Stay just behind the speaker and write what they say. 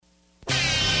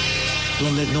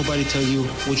Don't let nobody tell you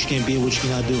what you can be and what you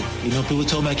cannot do. You know, people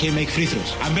told me I can't make free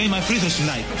throws. I made my free throws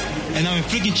tonight, and I'm a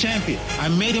freaking champion. I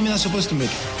made them and I'm supposed to make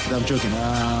it. But I'm joking.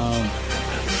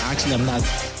 Actually, I'm not.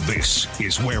 This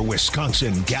is where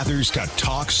Wisconsin gathers to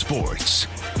talk sports.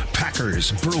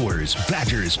 Packers, Brewers,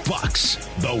 Badgers, Bucks.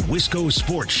 The Wisco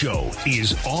Sports Show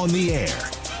is on the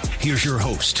air. Here's your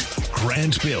host,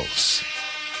 Grant Bills.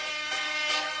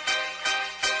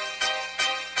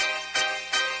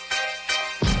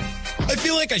 I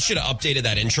feel like I should have updated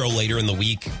that intro later in the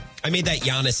week. I made that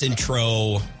Giannis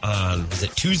intro on, was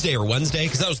it Tuesday or Wednesday?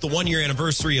 Because that was the 1-year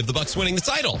anniversary of the Bucks winning the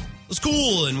title. It was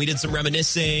cool, and we did some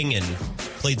reminiscing and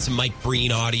played some Mike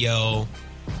Breen audio.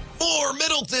 More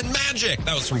Middleton magic.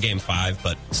 That was from Game 5,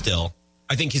 but still.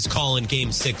 I think his call in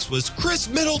Game 6 was, Chris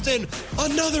Middleton,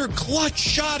 another clutch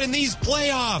shot in these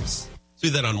playoffs. So we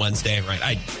did that on Wednesday,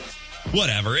 right?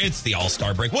 Whatever, it's the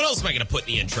All-Star break. What else am I going to put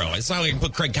in the intro? It's not like I can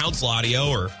put Craig Counsell audio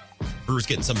or Brewers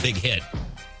getting some big hit.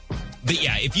 But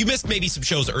yeah, if you missed maybe some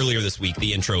shows earlier this week,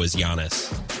 the intro is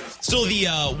Giannis. Still the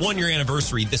 1-year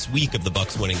anniversary this week of the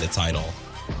Bucks winning the title.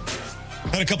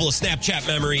 Had a couple of Snapchat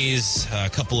memories, a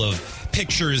couple of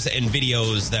pictures and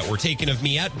videos that were taken of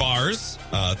me at bars,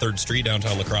 3rd Street,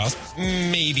 downtown La Crosse.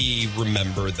 Maybe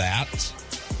remember that.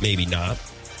 Maybe not.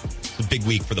 It's a big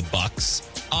week for the Bucks.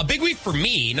 A big week for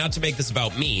me, not to make this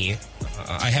about me.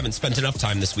 I haven't spent enough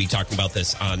time this week talking about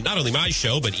this on not only my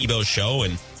show, but Evo's show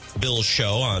and Bill's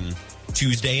show on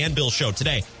Tuesday and Bill's show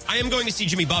today. I am going to see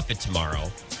Jimmy Buffett tomorrow.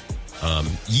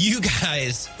 You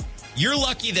guys, you're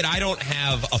lucky that I don't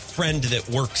have a friend that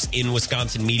works in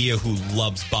Wisconsin media who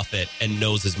loves Buffett and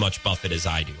knows as much Buffett as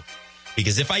I do.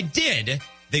 Because if I did,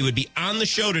 they would be on the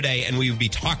show today and we would be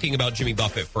talking about Jimmy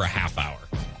Buffett for a half hour.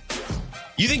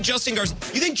 You think Justin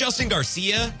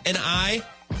Garcia and I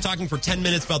talking for 10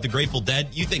 minutes about the Grateful Dead,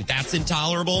 you think that's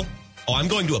intolerable? Oh, I'm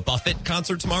going to a Buffett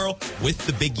concert tomorrow with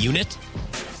the big unit,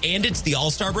 and it's the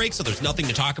All-Star break, so there's nothing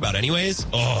to talk about anyways.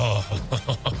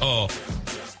 Oh,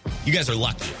 you guys are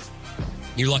lucky.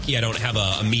 You're lucky I don't have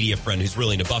a media friend who's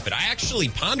really into Buffett. I actually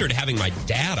pondered having my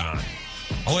dad on.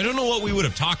 Oh, I don't know what we would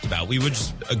have talked about. We would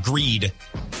just agreed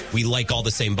we like all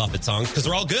the same Buffett songs because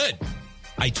they're all good.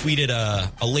 I tweeted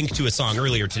a link to a song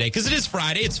earlier today because it is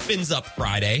Friday. It's Fins Up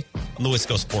Friday on the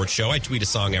Wisco Sports Show. I tweet a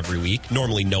song every week.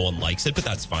 Normally no one likes it, but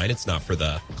that's fine. It's not for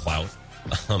the clout.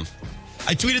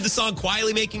 I tweeted the song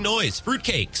Quietly Making Noise.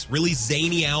 Fruitcakes. Really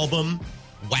zany album.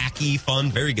 Wacky,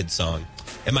 fun, very good song.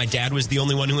 And my dad was the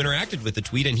only one who interacted with the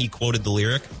tweet, and he quoted the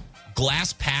lyric,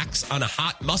 glass packs on a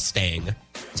hot Mustang,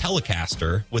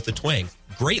 Telecaster with a twang.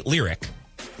 Great lyric.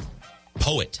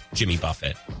 Poet Jimmy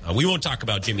Buffett. We won't talk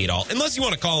about Jimmy at all, unless you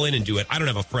want to call in and do it. I don't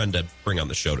have a friend to bring on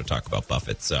the show to talk about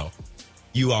Buffett, so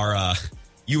you are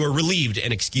relieved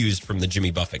and excused from the Jimmy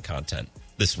Buffett content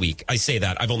this week. I say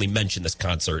that. I've only mentioned this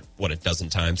concert, a dozen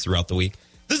times throughout the week.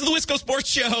 This is the Wisco Sports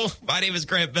Show. My name is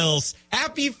Grant Bills.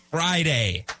 Happy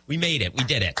Friday. We made it. We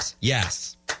did it.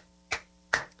 Yes.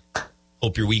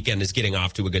 Hope your weekend is getting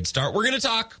off to a good start. We're going to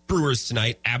talk Brewers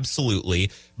tonight. Absolutely.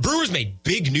 Brewers made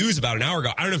big news about an hour ago.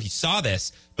 I don't know if you saw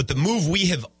this, but the move we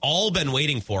have all been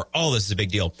waiting for. Oh, this is a big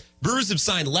deal. Brewers have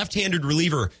signed left-handed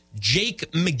reliever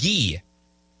Jake McGee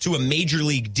to a major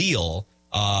league deal.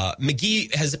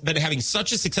 McGee has been having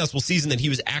such a successful season that he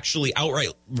was actually outright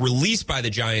released by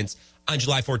the Giants on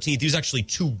July 14th. He was actually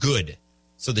too good.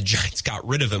 So the Giants got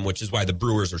rid of him, which is why the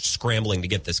Brewers are scrambling to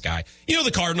get this guy. You know, the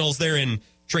Cardinals, they're in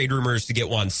trade rumors to get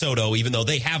Juan Soto, even though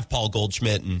they have Paul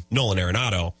Goldschmidt and Nolan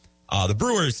Arenado. The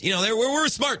Brewers, we're a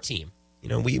smart team.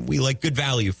 We like good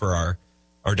value for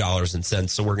our dollars and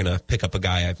cents, so we're going to pick up a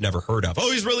guy I've never heard of. Oh,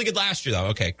 he's really good last year, though.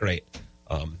 Okay, great.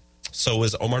 So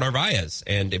was Omar Narvaez,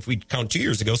 and if we count 2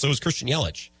 years ago, so was Christian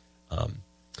Yelich.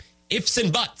 Ifs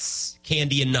and buts,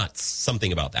 candy and nuts,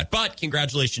 something about that. But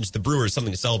congratulations to the Brewers,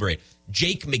 something to celebrate.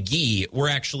 Jake McGee, we're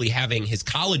actually having his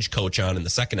college coach on in the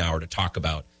second hour to talk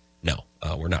about. No,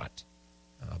 we're not.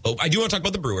 But I do want to talk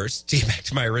about the Brewers. To get back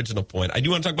to my original point, I do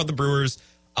want to talk about the Brewers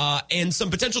and some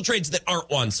potential trades that aren't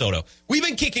Juan Soto. We've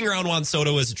been kicking around Juan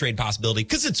Soto as a trade possibility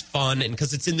because it's fun and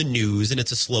because it's in the news and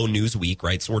it's a slow news week,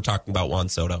 right? So we're talking about Juan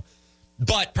Soto.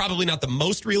 But probably not the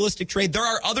most realistic trade. There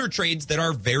are other trades that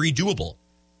are very doable.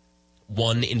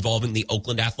 One involving the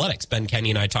Oakland Athletics. Ben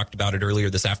Kenny and I talked about it earlier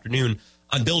this afternoon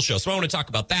on Bill's show. So I want to talk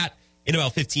about that in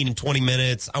about 15 and 20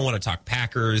 minutes. I want to talk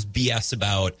Packers, BS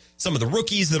about some of the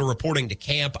rookies that are reporting to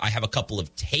camp. I have a couple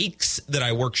of takes that I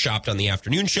workshopped on the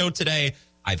afternoon show today.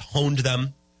 I've honed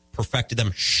them, perfected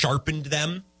them, sharpened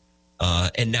them.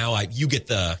 And now you get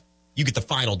the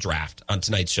final draft on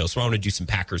tonight's show. So I want to do some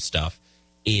Packers stuff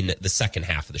in the second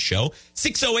half of the show.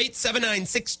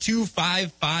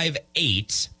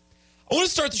 608-796-2558. I want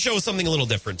to start the show with something a little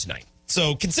different tonight.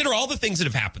 So consider all the things that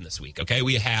have happened this week, okay?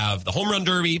 We have the Home Run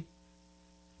Derby,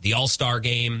 the All-Star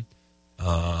Game,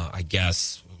 I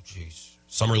guess,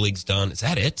 Summer League's done. Is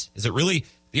that it? Is it really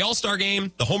the All-Star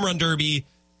Game, the Home Run Derby,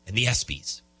 and the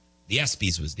ESPYs? The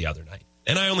ESPYs was the other night.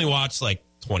 And I only watched like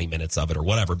 20 minutes of it or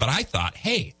whatever. But I thought,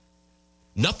 hey,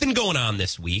 nothing going on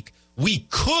this week. We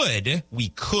could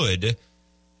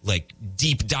like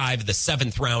deep dive the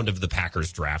 7th round of the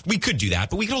Packers draft. We could do that,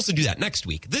 but we could also do that next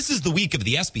week. This is the week of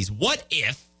the ESPYs. What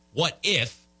if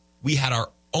we had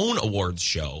our own awards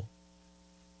show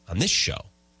on this show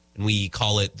and we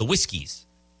call it the Whiskies?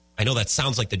 I know that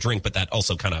sounds like the drink, but that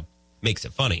also kind of makes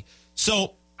it funny.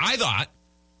 So I thought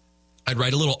I'd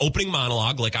write a little opening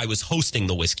monologue like I was hosting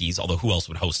the Whiskies, although who else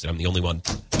would host it? I'm the only one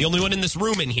in this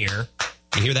room in here.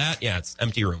 You hear that? Yeah, it's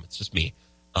empty room. It's just me.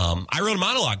 I wrote a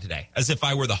monologue today as if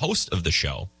I were the host of the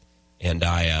show, and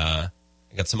I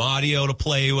got some audio to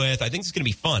play with. I think it's going to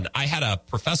be fun. I had a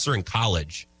professor in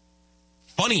college,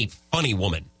 funny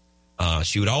woman.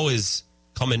 She would always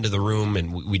come into the room,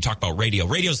 and we'd talk about radio.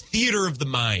 Radio's theater of the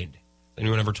mind.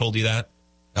 Anyone ever told you that?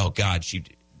 Oh, God, she'd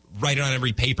write it on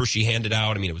every paper she handed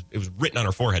out. I mean, it was written on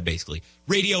her forehead, basically.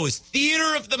 Radio is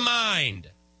theater of the mind,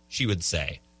 she would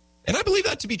say. And I believe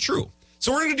that to be true.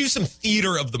 So we're going to do some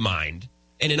theater of the mind.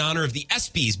 And in honor of the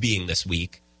ESPYs being this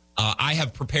week, I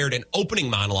have prepared an opening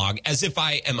monologue as if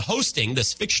I am hosting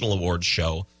this fictional awards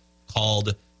show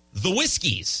called The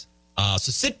Whiskies.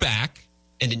 So sit back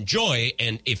and enjoy.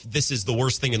 And if this is the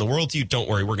worst thing in the world to you, don't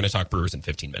worry. We're going to talk Brewers in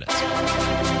 15 minutes.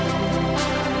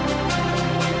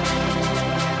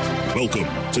 Welcome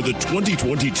to the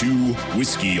 2022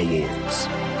 Whiskey Awards.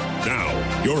 Now,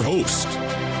 your host,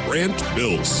 Grant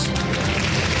Bills.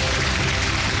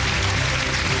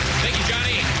 Thank you,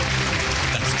 Johnny.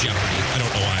 That's Jeopardy. I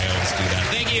don't know why I always do that.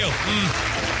 Thank you.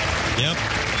 Yep.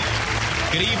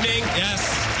 Good evening. Yes.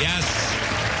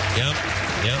 Yep.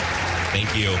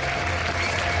 Thank you.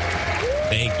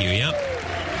 Yep.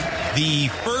 The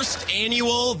first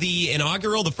annual, the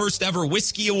inaugural, the first ever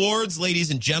Whiskey Awards,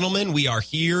 ladies and gentlemen. We are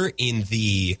here in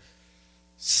the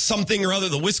something or other,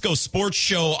 the Wisco Sports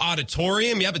Show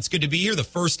Auditorium. Yep, it's good to be here. The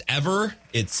first ever.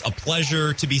 It's a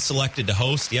pleasure to be selected to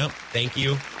host. Yep, thank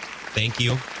you.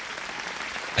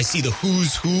 I see the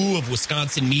who's who of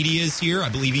Wisconsin media is here. I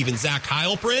believe even Zach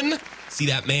Heilprin. See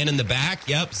that man in the back?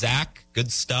 Yep, Zach,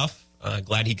 good stuff.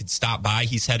 Glad he could stop by.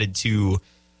 He's headed to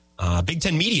Big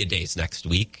Ten Media Days next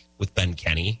week with Ben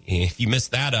Kenny. If you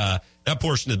missed that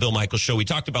portion of the Bill Michaels show, we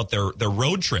talked about their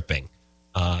road tripping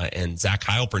and Zach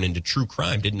Heilprin into true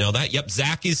crime. Didn't know that. Yep,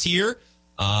 Zach is here.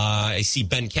 I see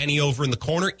Ben Kenny over in the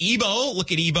corner. Ebo,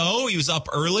 look at Ebo. He was up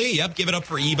early. Yep, give it up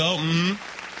for Ebo.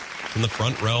 In the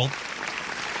front row.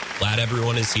 Glad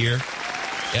everyone is here.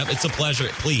 Yep, it's a pleasure.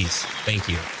 Please. Thank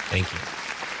you.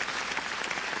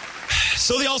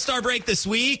 So the All-Star break this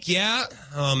week, yeah.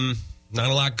 Not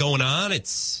a lot going on.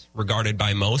 It's regarded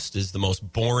by most as the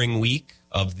most boring week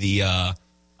of the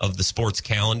sports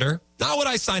calendar. Not what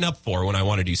I sign up for when I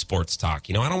want to do sports talk.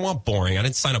 I don't want boring. I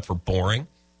didn't sign up for boring.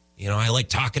 I like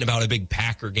talking about a big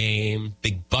Packer game,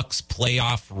 big Bucks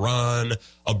playoff run,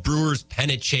 a Brewers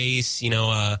pennant chase.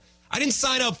 I didn't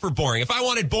sign up for boring. If I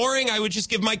wanted boring, I would just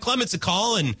give Mike Clements a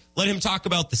call and let him talk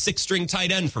about the 6-string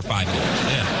tight end for 5 minutes.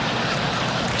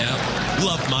 Yeah.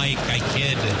 Love Mike. I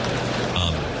kid.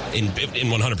 In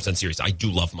 100% serious, I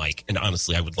do love Mike. And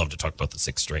honestly, I would love to talk about the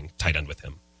 6-string tight end with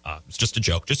him. It's just a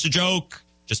joke.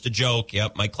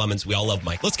 Yep, Mike Clements. We all love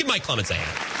Mike. Let's give Mike Clements a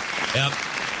hand. Yep.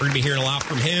 We're going to be hearing a lot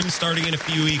from him starting in a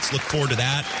few weeks. Look forward to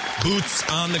that. Boots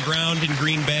on the ground in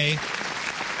Green Bay.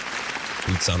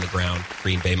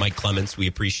 Mike Clements, we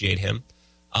appreciate him.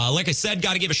 Like I said,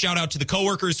 got to give a shout out to the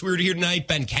coworkers who were here tonight.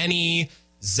 Ben Kenny,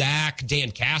 Zach,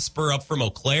 Dan Casper up from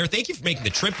Eau Claire. Thank you for making the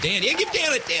trip, Dan. Yeah, give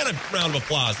Dan a round of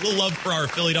applause. A little love for our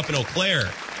affiliate up in Eau Claire,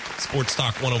 Sports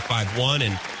Talk 105.1.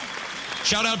 And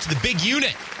shout out to the big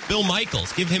unit, Bill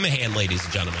Michaels. Give him a hand, ladies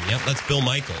and gentlemen. Yep, that's Bill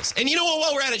Michaels. And you know what?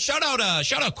 While we're at it, shout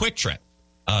out Quick Trip.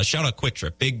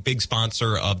 Big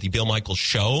sponsor of the Bill Michaels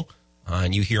Show.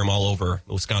 And you hear them all over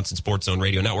the Wisconsin Sports Zone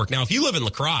Radio Network. Now, if you live in La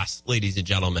Crosse, ladies and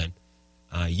gentlemen,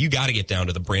 you got to get down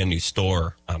to the brand new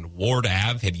store on Ward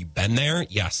Ave. Have you been there?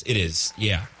 Yes, it is.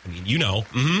 Yeah. I mean,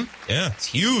 Yeah, it's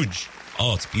huge.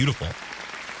 Oh, it's beautiful.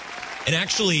 And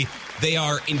actually, they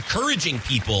are encouraging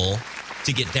people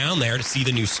to get down there to see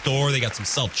the new store. They got some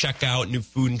self-checkout, new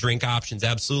food and drink options.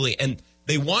 Absolutely. And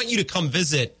they want you to come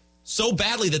visit so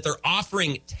badly that they're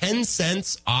offering 10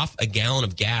 cents off a gallon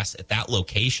of gas at that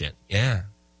location. Yeah.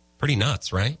 Pretty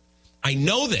nuts, right? I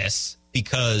know this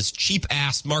because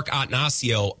cheap-ass Mark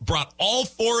Attanasio brought all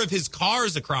 4 of his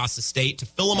cars across the state to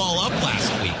fill them all up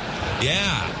last week.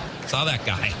 Yeah. Saw that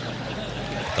guy.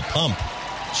 at the pump.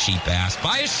 Cheap ass.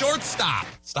 Buy a shortstop.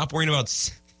 Stop worrying about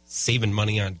saving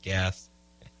money on gas.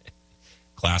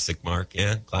 Classic Mark.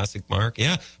 Yeah, classic Mark.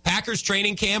 Yeah. Packers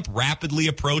training camp rapidly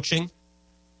approaching.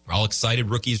 We're all excited.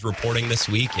 Rookies reporting this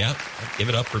week. Yep. Give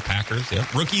it up for Packers.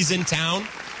 Yep. Rookies in town.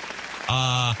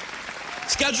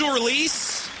 Schedule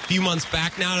release a few months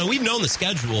back now. Now, we've known the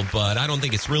schedule, but I don't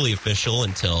think it's really official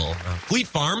until Fleet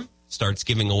Farm starts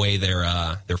giving away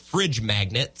their fridge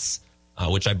magnets,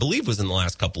 which I believe was in the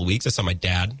last couple of weeks. I saw my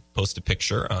dad post a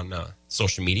picture on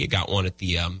social media. Got one at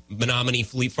the Menominee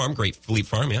Fleet Farm. Great Fleet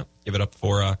Farm, yeah. Give it up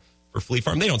for Fleet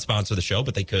Farm. They don't sponsor the show,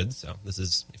 but they could. So this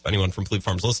is, if anyone from Fleet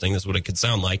Farm's listening, this is what it could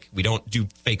sound like. We don't do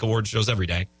fake award shows every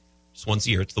day. Just once a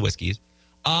year. It's the Whiskeys.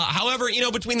 However,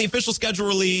 between the official schedule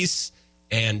release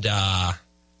and,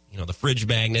 the fridge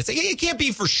magnets, it can't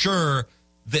be for sure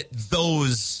that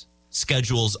those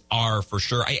schedules are for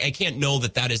sure. I can't know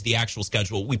that is the actual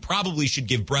schedule. We probably should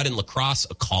give Brendan LaCrosse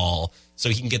a call so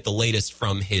he can get the latest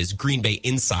from his Green Bay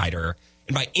insider.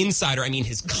 And by insider, I mean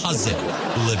his cousin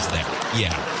who lives there.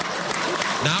 Yeah.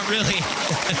 Not really.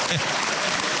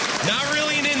 Not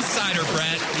really an insider,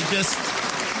 Brett.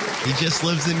 He just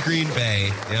lives in Green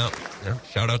Bay. Yep.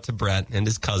 Shout out to Brett and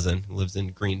his cousin who lives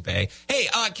in Green Bay. Hey,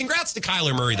 congrats to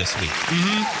Kyler Murray this week.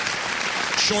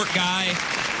 Short guy.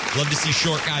 Love to see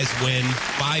short guys win.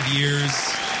 5 years,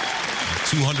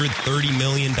 $230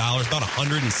 million, about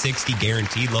 $160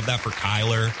 guaranteed. Love that for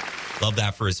Kyler. Love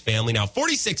that for his family. Now,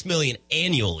 $46 million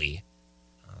annually.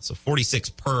 So 46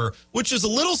 per, which is a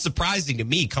little surprising to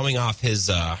me coming off his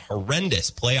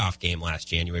horrendous playoff game last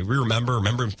January. We remember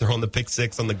him throwing the pick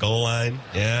six on the goal line.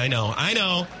 Yeah, I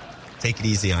know. Take it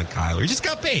easy on Kyler. He just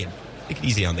got paid. Take it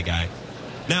easy on the guy.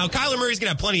 Now, Kyler Murray's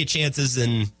going to have plenty of chances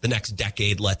in the next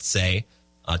decade, let's say,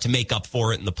 to make up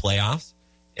for it in the playoffs.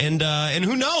 And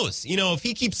who knows? If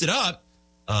he keeps it up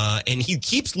and he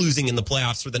keeps losing in the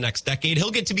playoffs for the next decade, he'll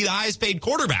get to be the highest paid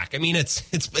quarterback. I mean, it's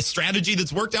a strategy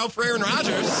that's worked out for Aaron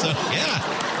Rodgers. So, yeah.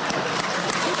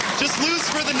 Just lose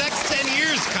for the next 10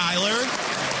 years, Kyler.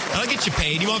 That'll get you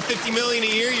paid. You want $50 million a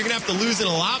year? You're going to have to lose in a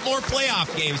lot more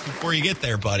playoff games before you get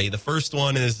there, buddy. The first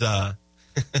one is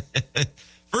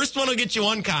first one will get you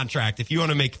one contract. If you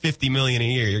want to make $50 million a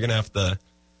year, you're going to have to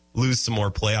lose some more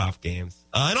playoff games.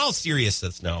 In all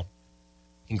seriousness, no.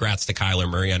 Congrats to Kyler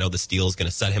Murray. I know this deal is going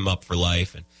to set him up for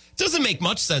life. And it doesn't make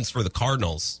much sense for the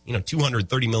Cardinals.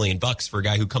 $230 million for a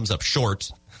guy who comes up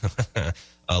short,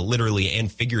 literally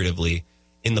and figuratively,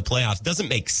 in the playoffs. Doesn't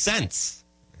make sense.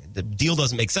 The deal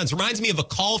doesn't make sense. Reminds me of a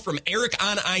call from Eric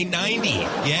on I-90.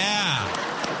 Yeah.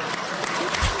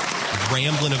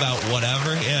 Rambling about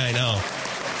whatever. Yeah, I know.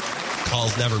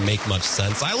 Calls never make much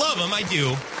sense. I love them. I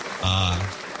do.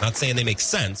 Not saying they make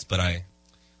sense, but I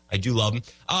do love them.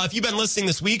 If you've been listening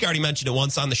this week, I already mentioned it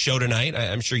once on the show tonight.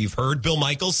 I'm sure you've heard. Bill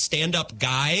Michaels, stand-up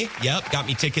guy. Yep, got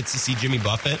me tickets to see Jimmy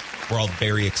Buffett. We're all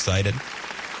very excited.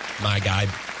 My guy,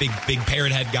 big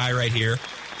parrot head guy right here,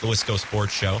 the Wisco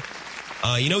Sports Show.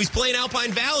 He's playing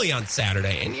Alpine Valley on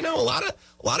Saturday, and a lot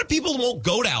of people won't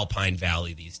go to Alpine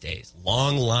Valley these days.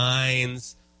 Long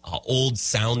lines, old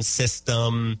sound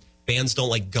system. Bands don't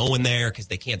like going there because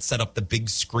they can't set up the big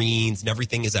screens and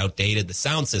everything is outdated. The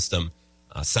sound system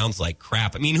sounds like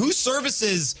crap. I mean, who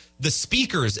services the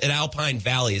speakers at Alpine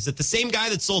Valley? Is it the same guy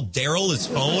that sold Daryl his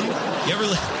phone? You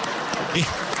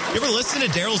ever listen to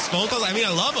Daryl's phone calls? I mean,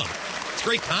 I love him. It's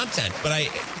great content, but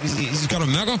he's got a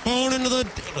megaphone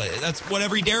that's what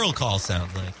every Daryl call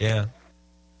sounds like. Yeah.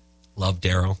 Love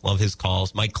Daryl. Love his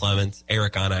calls. Mike Clements,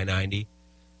 Eric on I-90.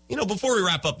 Before we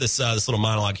wrap up this little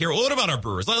monologue here, what about our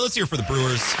Brewers? Let's hear for the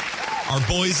Brewers. Our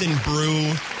boys in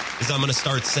brew, as I'm going to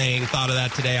start saying, thought of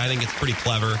that today. I think it's pretty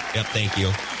clever. Yep, thank you.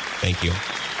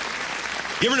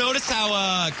 You ever notice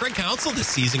how Craig Counsell this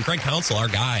season, our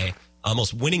guy,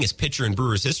 most winningest pitcher in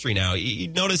Brewers history now, you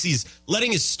notice he's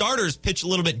letting his starters pitch a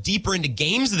little bit deeper into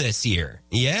games this year.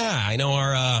 Yeah, I know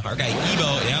our guy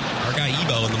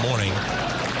Ebo in the morning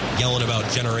yelling about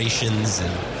generations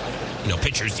and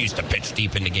pitchers used to pitch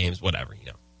deep into games, whatever,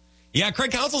 Yeah,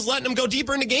 Craig Counsell's letting them go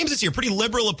deeper into games this year. Pretty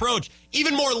liberal approach.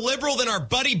 Even more liberal than our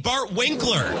buddy Bart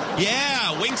Winkler.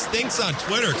 Yeah, Winks thinks on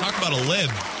Twitter. Talk about a lib.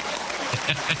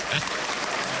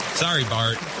 Sorry,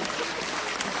 Bart.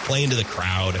 Play into the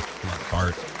crowd. Come on,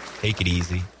 Bart. Take it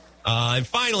easy. And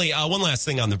finally, one last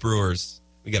thing on the Brewers.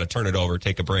 We got to turn it over,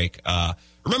 take a break.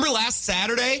 Remember last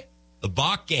Saturday? The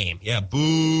Bach game. Yeah,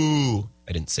 boo.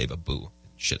 I didn't save a boo.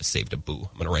 Should have saved a boo.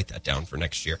 I'm going to write that down for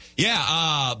next year.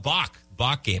 Yeah, Bach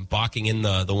game. Baching in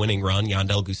the winning run,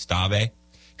 Yandel Gustave. Going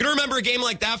to remember a game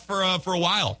like that for a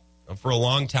while, for a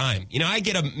long time. I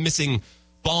get a missing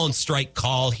ball and strike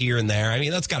call here and there. I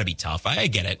mean, that's got to be tough. I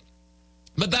get it.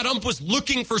 But that ump was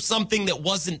looking for something that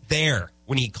wasn't there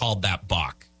when he called that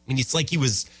balk. I mean, it's like he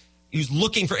was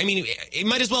looking for, I mean, it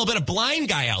might as well have been a blind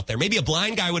guy out there. Maybe a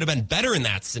blind guy would have been better in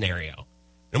that scenario. You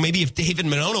know, maybe if David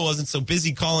Monona wasn't so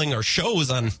busy calling our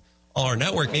shows on our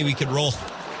network, maybe we could roll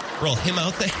him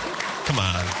out there. Come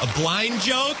on, a blind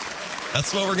joke?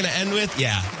 That's what we're going to end with?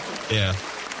 Yeah. I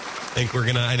think we're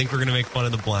gonna make fun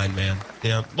of the blind man.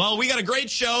 Yeah. Well, we got a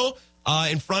great show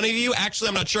in front of you. Actually,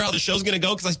 I'm not sure how the show's going to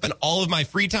go because I spent all of my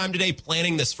free time today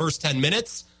planning this first 10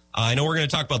 minutes. I know we're going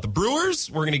to talk about the Brewers.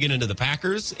 We're going to get into the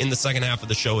Packers in the second half of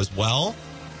the show as well.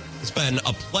 It's been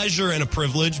a pleasure and a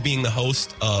privilege being the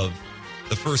host of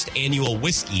the first annual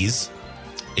Whiskeys.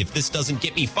 If this doesn't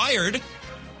get me fired,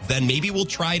 then maybe we'll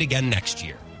try it again next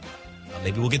year.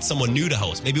 Maybe we'll get someone new to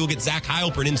host. Maybe we'll get Zach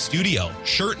Heilprin in studio,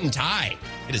 shirt and tie,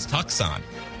 get his tux on.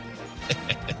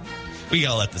 We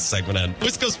got to let this segment end.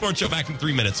 Wisco Sports Show back in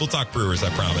 3 minutes. We'll talk Brewers, I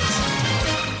promise.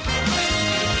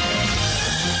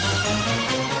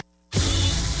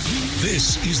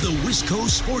 This is the Wisco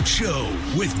Sports Show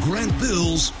with Grant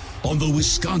Bills on the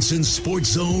Wisconsin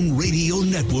Sports Zone Radio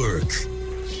Network.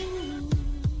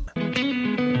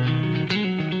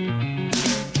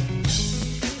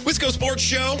 Wisco Sports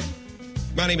Show.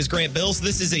 My name is Grant Bills.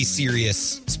 This is a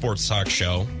serious sports talk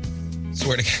show.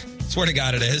 Swear to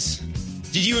God it is.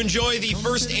 Did you enjoy the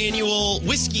first annual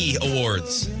Whiskey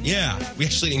Awards? Yeah, we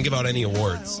actually didn't give out any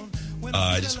awards.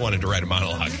 I just wanted to write a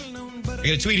monologue. I got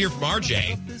a tweet here from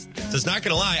RJ. It says, not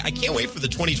going to lie, I can't wait for the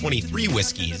 2023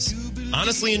 Whiskeys.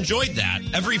 Honestly enjoyed that.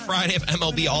 Every Friday of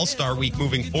MLB All-Star Week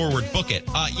moving forward, book it.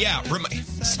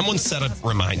 Someone set a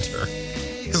reminder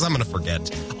because I'm going to forget.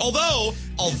 Although,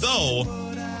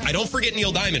 I don't forget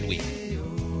Neil Diamond Week.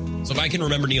 So if I can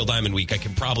remember Neil Diamond Week, I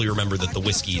can probably remember that the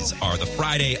Whiskeys are the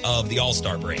Friday of the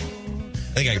All-Star break.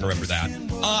 I think I can remember that.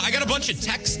 I got a bunch of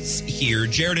texts here.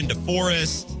 Jared in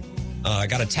DeForest. I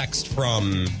got a text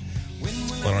from...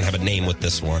 I don't have a name with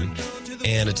this one.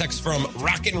 And a text from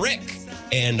Rockin' Rick.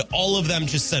 And all of them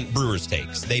just sent Brewers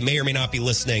takes. They may or may not be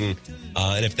listening.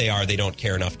 And if they are, they don't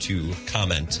care enough to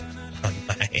comment on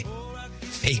my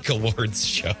fake awards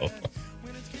show.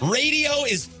 Radio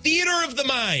is theater of the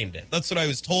mind. That's what I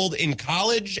was told in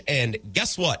college. And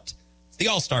guess what? It's the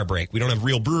All-Star break. We don't have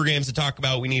real Brewer games to talk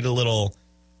about. We need a little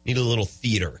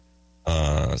theater.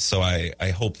 So I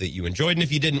hope that you enjoyed. And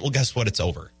if you didn't, well, guess what? It's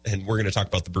over. And we're going to talk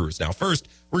about the Brewers now. First,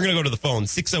 we're going to go to the phone,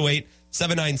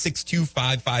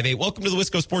 608-796-2558. Welcome to the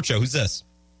Wisco Sports Show. Who's this?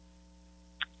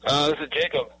 This is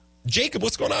Jacob. Jacob,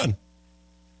 what's going on?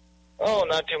 Oh,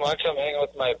 not too much. I'm hanging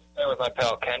with my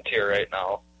pal Kent here right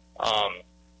now.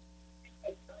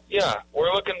 Yeah,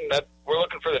 we're looking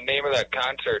for the name of that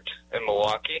concert in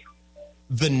Milwaukee.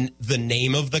 The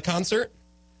name of the concert?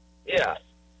 Yeah.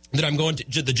 That I'm going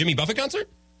to the Jimmy Buffett concert?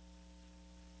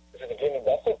 Is it the Jimmy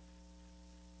Buffett?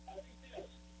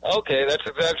 Okay, that's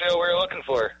exactly what we're looking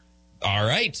for. All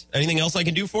right. Anything else I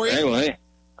can do for you? Anyway.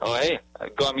 Go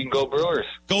Brewers.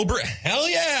 Hell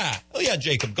yeah. Hell yeah,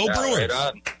 Jacob. Go Brewers. Right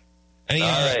on. All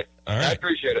right. I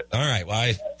appreciate it. All right. Well,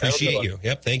 I appreciate you.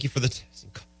 Yep. Thank you for the...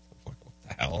 What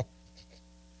the hell?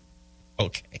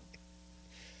 Okay.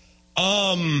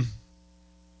 How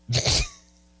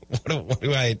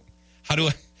do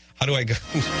I go?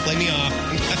 Play me off.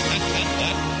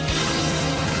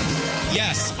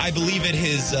 Yes, I believe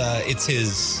it's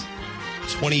his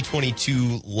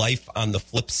 2022 Life on the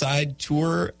Flip Side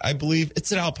tour, I believe.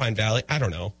 It's at Alpine Valley. I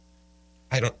don't know.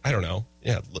 I don't know.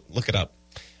 Yeah, look it up.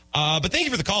 But thank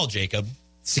you for the call, Jacob.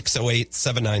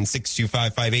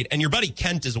 608-796-2558. And your buddy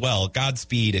Kent as well.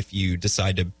 Godspeed if you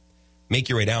decide to make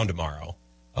your way down tomorrow.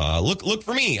 Look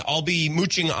for me. I'll be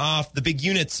mooching off the Big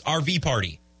Units RV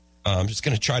party. I'm just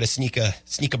going to try to sneak a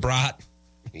brat.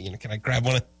 Can I grab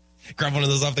one of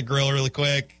those off the grill really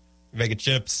quick? Bag of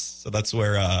chips. So that's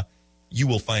where you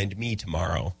will find me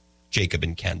tomorrow, Jacob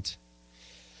and Kent.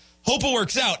 Hope it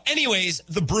works out. Anyways,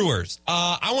 the Brewers.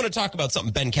 I want to talk about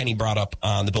something Ben Kenny brought up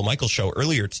on the Bill Michaels show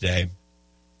earlier today.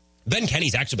 Ben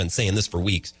Kenny's actually been saying this for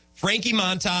weeks. Frankie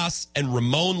Montas and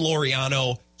Ramon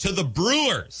Laureano to the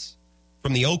Brewers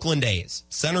from the Oakland A's.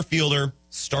 Center fielder,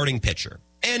 starting pitcher.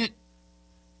 And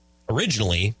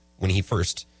originally, when he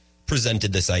first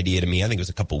presented this idea to me, I think it was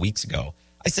a couple weeks ago,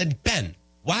 I said, Ben,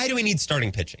 why do we need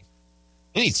starting pitching?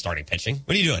 We need starting pitching.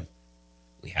 What are you doing?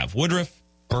 We have Woodruff,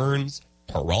 Burns,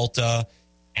 Peralta,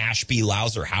 Ashby,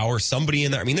 Lauser, Hauer, somebody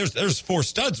in there. I mean, there's four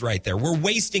studs right there. We're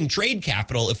wasting trade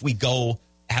capital if we go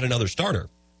add another starter.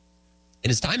 And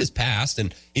as time has passed,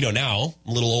 and, now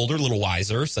I'm a little older, a little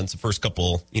wiser since the first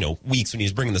couple, weeks when he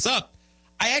was bringing this up,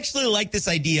 I actually like this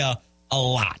idea a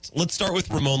lot. Let's start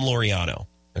with Ramon Laureano,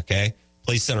 okay?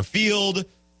 Plays center field,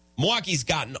 Milwaukee's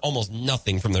gotten almost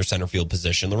nothing from their center field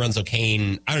position. Lorenzo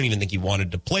Cain, I don't even think he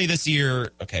wanted to play this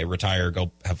year. Okay, retire,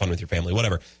 go have fun with your family,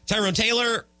 whatever. Tyrone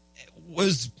Taylor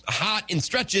was hot in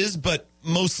stretches, but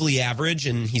mostly average,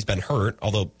 and he's been hurt,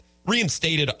 although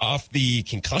reinstated off the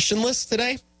concussion list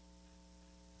today.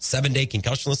 7-day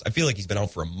concussion list. I feel like he's been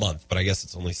out for a month, but I guess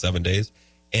it's only 7 days.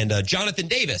 And Jonathan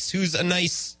Davis, who's a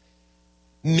nice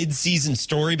midseason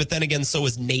story, but then again, so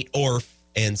is Nate Orff,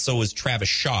 and so is Travis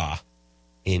Shaw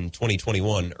in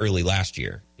 2021, early last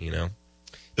year, you know.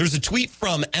 There's a tweet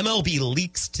from MLB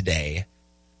Leaks today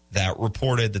that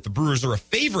reported that the Brewers are a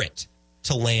favorite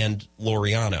to land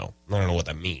Laureano. I don't know what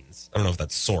that means. I don't know if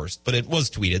that's sourced, but it was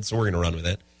tweeted, so we're going to run with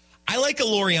it. I like a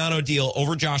Laureano deal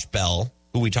over Josh Bell,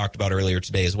 who we talked about earlier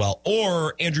today as well,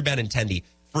 or Andrew Benintendi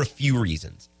for a few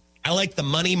reasons. I like the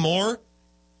money more.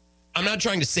 I'm not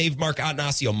trying to save Mark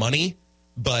Attanasio money,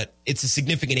 but it's a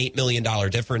significant $8 million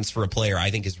difference for a player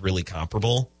I think is really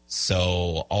comparable.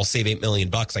 So I'll save $8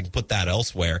 million. I can put that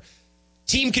elsewhere.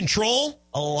 Team control,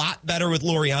 a lot better with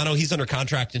Laureano. He's under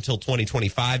contract until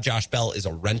 2025. Josh Bell is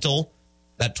a rental.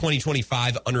 That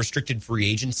 2025 unrestricted free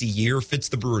agency year fits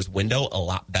the Brewers' window a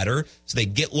lot better. So they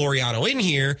get Laureano in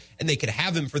here, and they could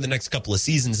have him for the next couple of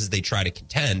seasons as they try to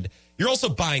contend. You're also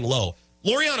buying low.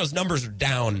 Laureano's numbers are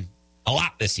down a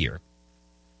lot this year.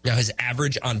 Now, his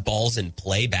average on balls in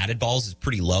play, batted balls, is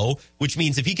pretty low, which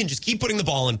means if he can just keep putting the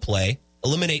ball in play,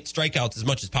 eliminate strikeouts as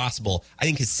much as possible, I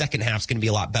think his second half is going to be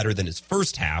a lot better than his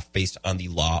first half based on the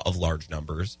law of large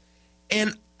numbers.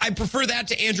 And I prefer that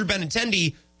to Andrew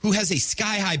Benintendi, who has a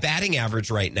sky-high batting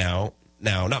average right now.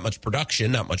 Now, not much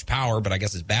production, not much power, but I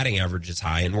guess his batting average is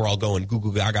high, and we're all going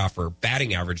goo-goo gaga for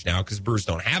batting average now because Brewers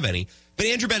don't have any. But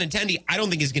Andrew Benintendi, I don't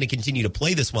think is going to continue to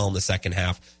play this well in the second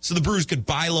half, so the Brewers could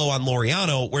buy low on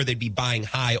Laureano where they'd be buying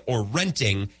high or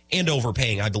renting and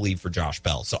overpaying, I believe, for Josh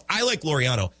Bell. So I like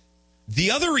Laureano. The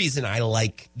other reason I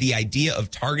like the idea of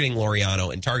targeting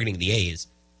Laureano and targeting the A's,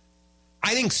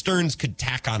 I think Stearns could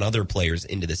tack on other players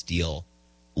into this deal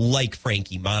like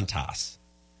Frankie Montas.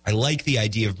 I like the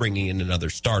idea of bringing in another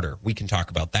starter. We can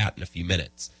talk about that in a few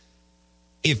minutes.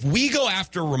 If we go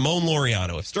after Ramon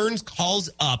Laureano, if Stearns calls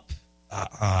up,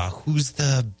 who's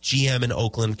the GM in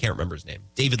Oakland? Can't remember his name.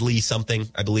 David Lee something,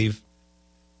 I believe.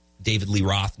 David Lee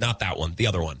Roth. Not that one. The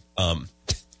other one.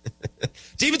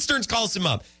 David Stearns calls him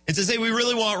up and says, hey, we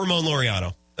really want Ramon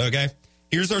Laureano. Okay?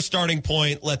 Here's our starting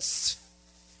point. Let's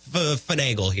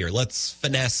finagle here. Let's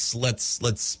finesse.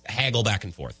 Let's haggle back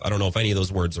and forth. I don't know if any of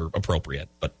those words are appropriate,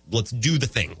 but let's do the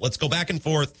thing. Let's go back and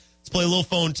forth. Let's play a little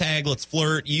phone tag. Let's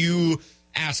flirt. You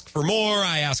ask for more.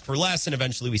 I ask for less. And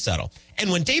eventually we settle.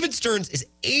 And when David Stearns is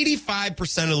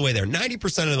 85% of the way there,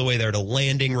 90% of the way there to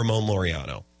landing Ramon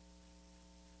Laureano,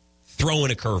 throw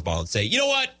in a curveball and say, you know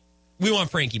what? We want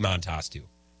Frankie Montas too.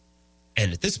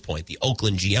 And at this point, the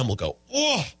Oakland GM will go,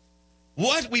 oh,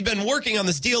 what? We've been working on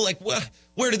this deal. Like,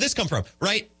 where did this come from?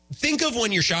 Right? Think of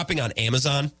when you're shopping on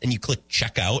Amazon and you click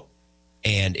checkout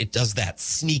and it does that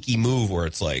sneaky move where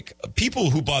it's like, people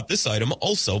who bought this item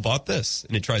also bought this.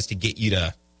 And it tries to get you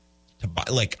to buy,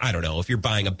 like, I don't know, if you're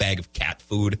buying a bag of cat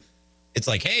food, it's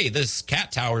like, hey, this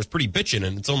cat tower is pretty bitchin'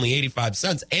 and it's only 85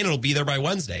 cents and it'll be there by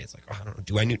Wednesday. It's like, oh, I don't know,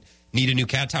 do I need a new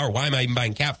cat tower? Why am I even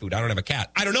buying cat food? I don't have a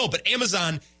cat. I don't know, but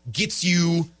Amazon gets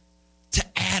you to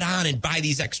add on and buy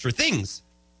these extra things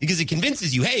because it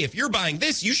convinces you, hey, if you're buying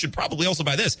this, you should probably also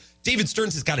buy this. David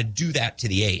Stearns has got to do that to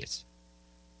the A's.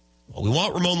 Well, we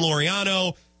want Ramon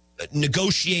Laureano,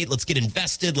 negotiate, let's get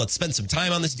invested, let's spend some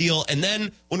time on this deal, and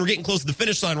then when we're getting close to the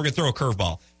finish line, we're going to throw a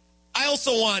curveball. I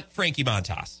also want Frankie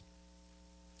Montas.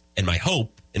 And my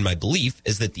hope and my belief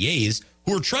is that the A's,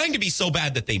 who are trying to be so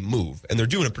bad that they move, and they're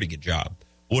doing a pretty good job,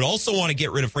 would also want to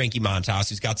get rid of Frankie Montas,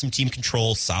 who's got some team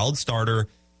control, solid starter.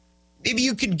 Maybe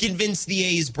you could convince the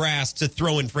A's brass to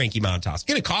throw in Frankie Montas. It's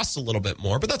going to cost a little bit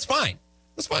more, but that's fine.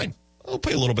 That's fine. I'll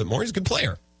pay a little bit more. He's a good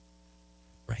player.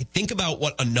 Right? Think about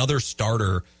what another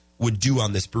starter would do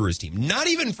on this Brewers team. Not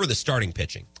even for the starting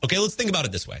pitching. Okay, let's think about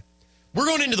it this way. We're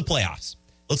going into the playoffs.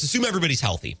 Let's assume everybody's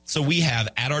healthy. So we have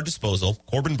at our disposal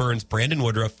Corbin Burns, Brandon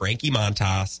Woodruff, Frankie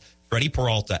Montas, Freddie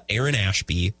Peralta, Aaron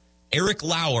Ashby, Eric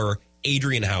Lauer,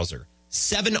 Adrian Hauser.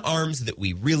 7 arms that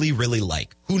we really, really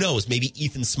like. Who knows? Maybe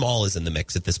Ethan Small is in the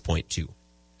mix at this point, too.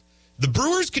 The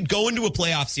Brewers could go into a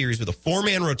playoff series with a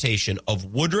 4-man rotation of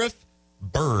Woodruff,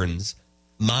 Burns,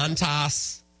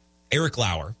 Montas, Eric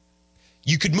Lauer.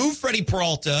 You could move Freddie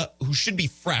Peralta, who should be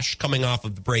fresh coming off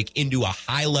of the break, into a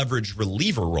high-leverage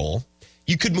reliever role.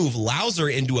 You could move Lauser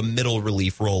into a middle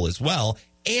relief role as well,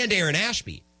 and Aaron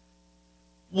Ashby.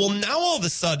 Well, now all of a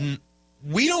sudden,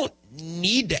 we don't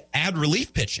need to add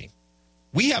relief pitching.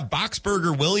 We have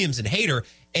Boxberger, Williams, and Hader,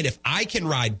 and if I can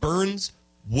ride Burns,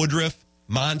 Woodruff,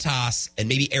 Montas, and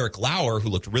maybe Eric Lauer, who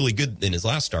looked really good in his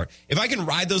last start, if I can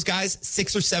ride those guys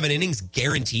 6 or 7 innings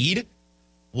guaranteed,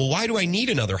 well, why do I need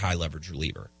another high leverage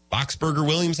reliever? Boxberger,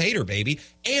 Williams, Hader, baby.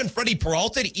 And Freddie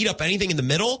Peralta to eat up anything in the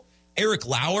middle. Eric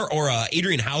Lauer or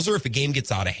Adrian Hauser if a game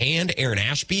gets out of hand. Aaron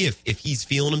Ashby if he's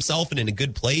feeling himself and in a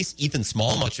good place. Ethan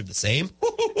Small, much of the same.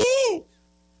 Woo!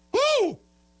 Woo!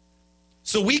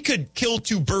 So we could kill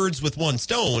 2 birds with 1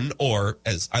 stone, or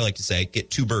as I like to say, get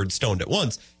 2 birds stoned at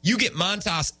once. You get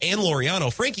Montas and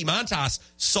Laureano. Frankie Montas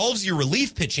solves your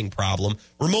relief pitching problem.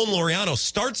 Ramon Laureano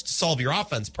starts to solve your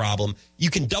offense problem. You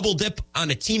can double dip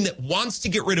on a team that wants to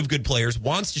get rid of good players,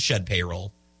 wants to shed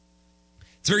payroll.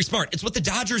 It's very smart. It's what the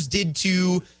Dodgers did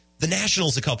to the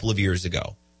Nationals a couple of years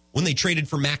ago when they traded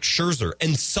for Max Scherzer,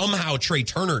 and somehow Trey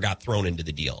Turner got thrown into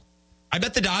the deal. I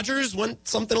bet the Dodgers went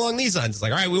something along these lines. It's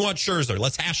like, all right, we want Scherzer.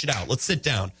 Let's hash it out. Let's sit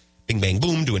down. Bing, bang,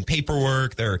 boom, doing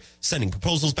paperwork. They're sending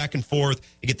proposals back and forth.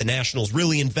 You get the Nationals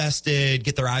really invested,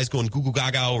 get their eyes going goo-goo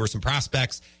gaga over some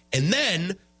prospects. And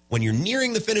then when you're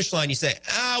nearing the finish line, you say,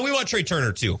 we want Trey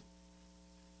Turner too.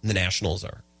 And the Nationals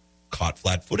are caught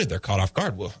flat-footed. They're caught off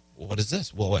guard. Well, what is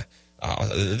this? Well,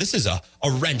 this is a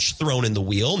wrench thrown in the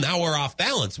wheel. Now we're off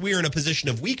balance. We're in a position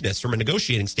of weakness from a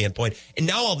negotiating standpoint. And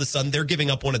now all of a sudden they're giving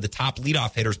up one of the top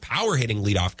leadoff hitters, power hitting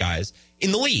leadoff guys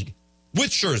in the league with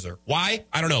Scherzer. Why?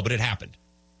 I don't know, but it happened.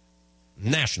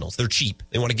 Nationals, they're cheap.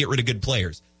 They want to get rid of good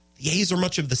players. The A's are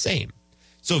much of the same.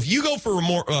 So if you go for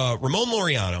Ramon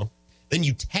Laureano, then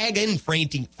you tag in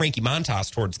Frankie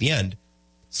Montas towards the end,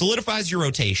 solidifies your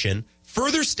rotation,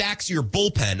 further stacks your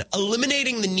bullpen,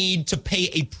 eliminating the need to pay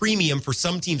a premium for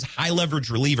some team's high leverage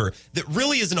reliever that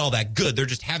really isn't all that good. They're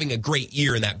just having a great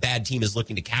year, and that bad team is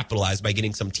looking to capitalize by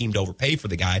getting some team to overpay for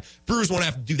the guy. Brewers won't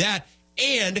have to do that,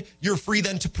 and you're free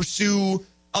then to pursue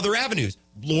other avenues.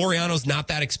 Laureano's not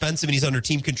that expensive, and he's under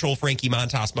team control. Frankie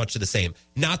Montas, much of the same.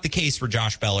 Not the case for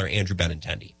Josh Bell or Andrew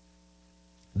Benintendi.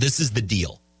 This is the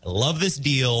deal. I love this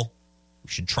deal.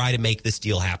 We should try to make this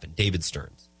deal happen. David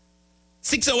Stearns.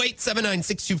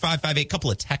 608-796-2558. Couple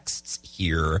of texts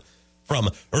here from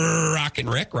Rock and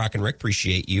Rick. Rock and Rick,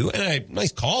 appreciate you. And a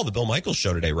nice call, the Bill Michaels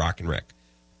show today, Rock and Rick.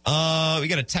 We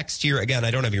got a text here. Again,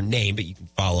 I don't have your name, but you can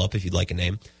follow up if you'd like a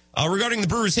name. Regarding the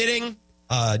Brewers hitting,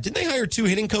 didn't they hire 2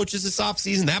 hitting coaches this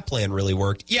offseason? That plan really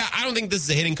worked. Yeah, I don't think this is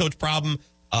a hitting coach problem.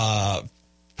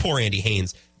 Poor Andy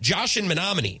Haynes. Josh and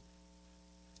Menominee.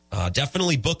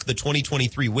 Definitely book the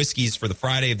 2023 whiskeys for the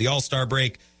Friday of the All-Star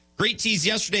break. Great tease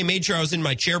yesterday. Made sure I was in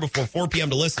my chair before 4 p.m.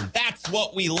 to listen. That's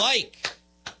what we like.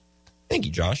 Thank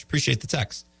you, Josh. Appreciate the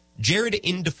text. Jared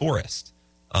in DeForest.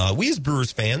 We as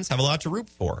Brewers fans have a lot to root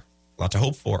for, a lot to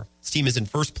hope for. This team is in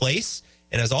first place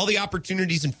and has all the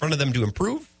opportunities in front of them to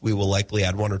improve. We will likely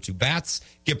add 1 or 2 bats,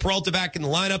 get Peralta back in the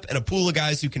lineup, and a pool of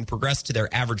guys who can progress to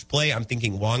their average play. I'm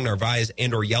thinking Wong, Narvaez,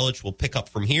 and or Yelich will pick up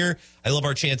from here. I love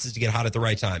our chances to get hot at the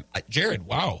right time. Jared,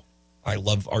 wow. I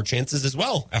love our chances as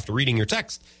well after reading your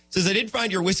text. Says, I did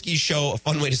find your whiskey show a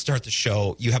fun way to start the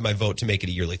show. You have my vote to make it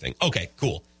a yearly thing. Okay,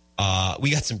 cool.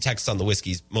 We got some texts on the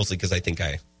whiskeys, mostly because I think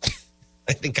I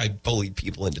bullied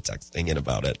people into texting in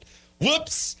about it.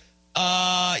 Whoops.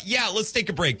 Yeah, let's take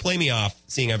a break. Play me off,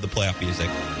 seeing I have the playoff music.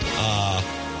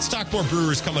 Let's talk more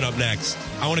Brewers coming up next.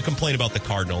 I want to complain about the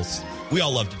Cardinals. We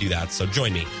all love to do that, so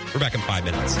join me. We're back in 5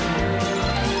 minutes.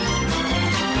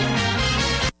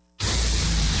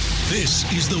 This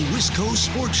is the Wisco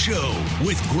Sports Show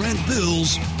with Grant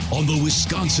Bills on the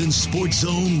Wisconsin Sports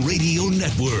Zone Radio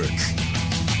Network.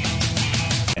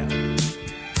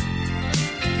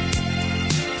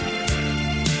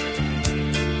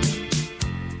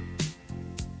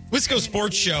 Wisco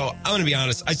Sports Show. I'm going to be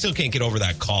honest. I still can't get over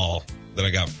that call that I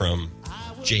got from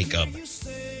Jacob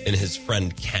and his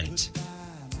friend Kent.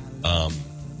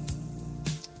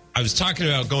 I was talking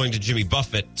about going to Jimmy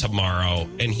Buffett tomorrow,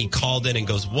 and he called in and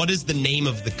goes, "What is the name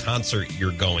of the concert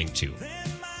you're going to?"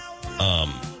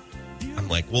 I'm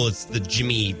like, "Well, it's the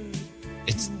Jimmy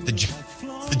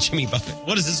Buffett.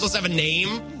 What is this supposed to have a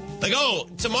name?" Like, "Oh,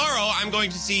 tomorrow I'm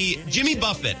going to see Jimmy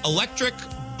Buffett, Electric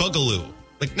Boogaloo."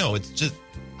 Like, no, it's just,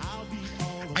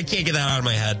 I can't get that out of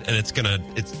my head, and it's gonna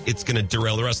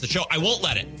derail the rest of the show. I won't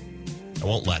let it.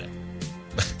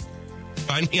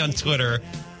 Find me on Twitter.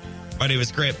 My name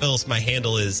is Grant Bills. My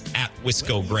handle is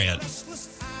 @WiscoGrant.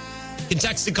 You can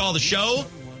text and call the show,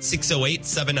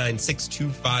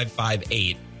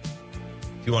 608-796-2558.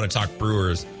 If you want to talk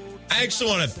Brewers. I actually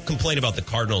want to complain about the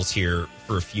Cardinals here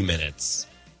for a few minutes.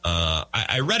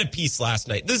 I read a piece last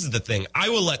night. This is the thing. I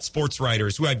will let sports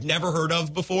writers who I've never heard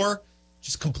of before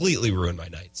just completely ruin my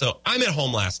night. So I'm at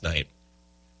home last night,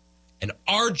 and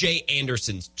R.J.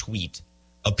 Anderson's tweet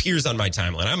appears on my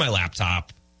timeline. On my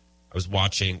laptop, I was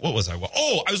watching, what was I?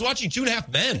 Oh, I was watching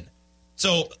 2.5 Men.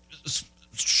 So,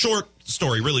 short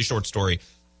story, really short story.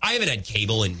 I haven't had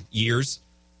cable in years,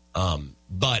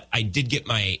 but I did get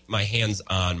my hands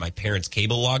on my parents'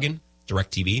 cable login,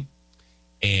 DirecTV,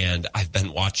 and I've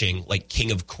been watching like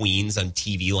King of Queens on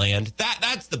TV Land.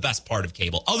 That's the best part of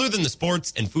cable. Other than the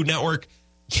sports and Food Network,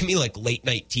 give me like late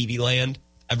night TV Land.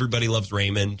 Everybody Loves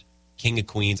Raymond, King of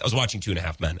Queens. I was watching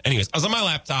 2.5 Men. Anyways, I was on my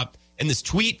laptop, and this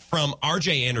tweet from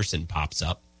RJ Anderson pops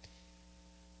up.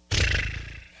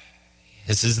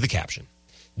 This is the caption.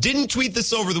 Didn't tweet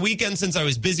this over the weekend since I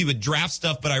was busy with draft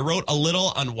stuff, but I wrote a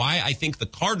little on why I think the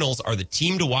Cardinals are the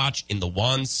team to watch in the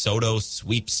Juan Soto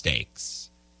sweepstakes.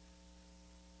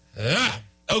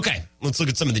 Okay, let's look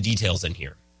at some of the details in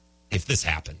here. If this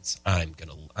happens, I'm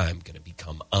gonna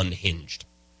become unhinged.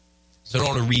 So I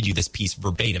don't want to read you this piece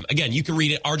verbatim. Again, you can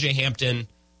read it. RJ Hampton,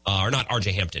 or not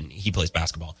RJ Hampton. He plays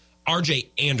basketball. RJ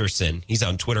Anderson. He's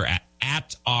on Twitter at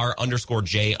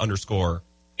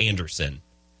R_J_Anderson.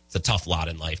 It's a tough lot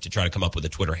in life to try to come up with a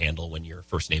Twitter handle when your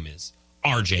first name is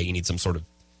RJ. You need some sort of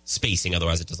spacing,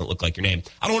 otherwise it doesn't look like your name.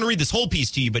 I don't want to read this whole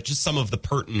piece to you, but just some of the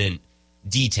pertinent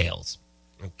details.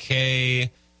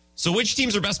 Okay. So which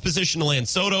teams are best positioned to land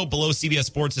Soto? Below, CBS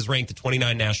Sports has ranked the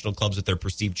 29 national clubs with their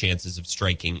perceived chances of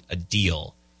striking a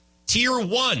deal. Tier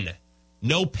 1,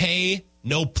 no pay,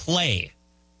 no play.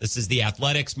 This is the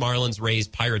Athletics, Marlins, Rays,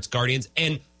 Pirates, Guardians,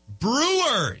 and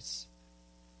Brewers.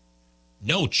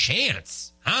 No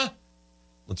chance, huh?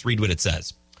 Let's read what it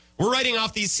says. We're writing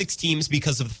off these 6 teams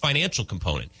because of the financial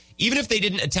component. Even if they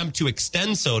didn't attempt to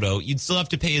extend Soto, you'd still have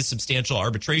to pay his substantial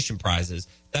arbitration prizes.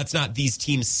 That's not these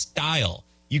teams' style.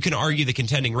 You can argue the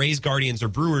contending Rays, Guardians, or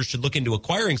Brewers should look into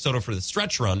acquiring Soto for the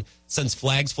stretch run, since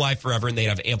flags fly forever and they'd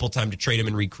have ample time to trade him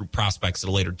and recruit prospects at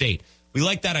a later date. We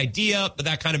like that idea, but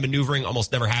that kind of maneuvering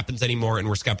almost never happens anymore, and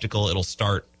we're skeptical it'll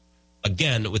start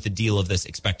again with a deal of this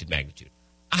expected magnitude.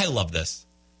 I love this.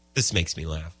 This makes me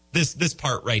laugh. This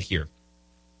part right here.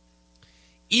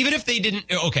 Even if they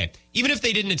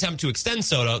didn't attempt to extend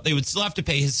Soto, they would still have to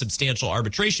pay his substantial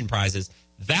arbitration prizes.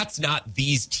 That's not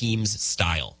these teams'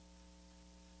 style.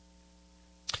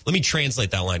 Let me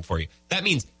translate that line for you. That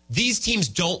means these teams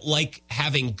don't like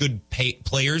having good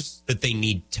players that they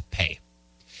need to pay.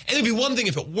 And it'd be one thing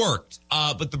if it worked,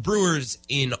 but the Brewers,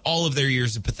 in all of their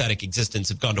years of pathetic existence,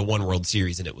 have gone to one World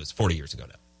Series, and it was 40 years ago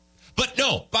now. But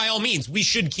no, by all means, we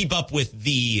should keep up with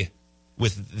the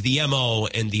MO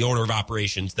and the order of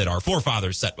operations that our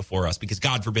forefathers set before us, because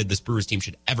God forbid this Brewers team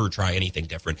should ever try anything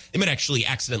different. They might actually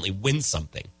accidentally win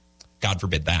something. God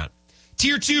forbid that.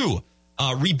 Tier 2,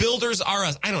 rebuilders are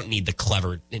us. I don't need the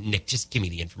clever, Nick, just give me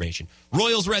the information.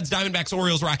 Royals, Reds, Diamondbacks,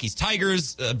 Orioles, Rockies,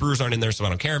 Tigers. Brewers aren't in there, so I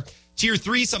don't care. Tier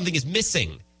 3, something is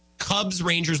missing. Cubs,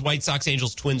 Rangers, White Sox,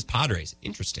 Angels, Twins, Padres.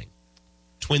 Interesting.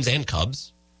 Twins and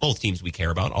Cubs, both teams we care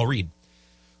about. I'll read.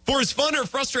 For as fun or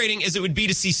frustrating as it would be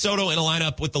to see Soto in a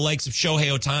lineup with the likes of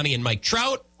Shohei Ohtani and Mike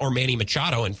Trout, or Manny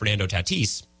Machado and Fernando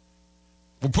Tatis,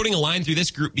 we're putting a line through this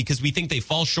group because we think they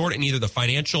fall short in either the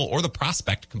financial or the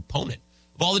prospect component.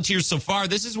 Of all the tiers so far,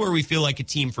 this is where we feel like a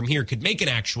team from here could make an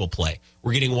actual play.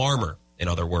 We're getting warmer, in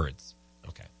other words.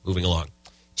 Okay, moving along.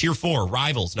 Tier 4,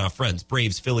 rivals, not friends.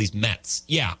 Braves, Phillies, Mets.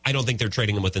 Yeah, I don't think they're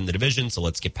trading them within the division, so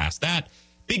let's get past that.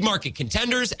 Big market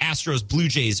contenders, Astros, Blue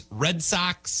Jays, Red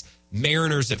Sox,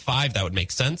 Mariners at 5. That would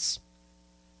make sense.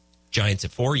 Giants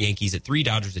at 4, Yankees at 3,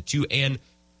 Dodgers at 2, and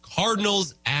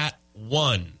Cardinals at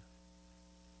 1.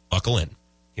 Buckle in.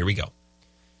 Here we go.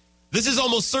 This is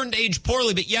almost certain to age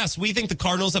poorly, but yes, we think the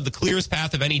Cardinals have the clearest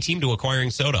path of any team to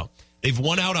acquiring Soto. They've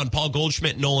won out on Paul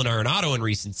Goldschmidt and Nolan Arenado in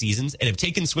recent seasons and have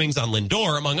taken swings on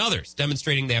Lindor, among others,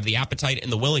 demonstrating they have the appetite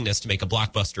and the willingness to make a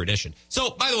blockbuster addition.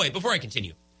 So, by the way, before I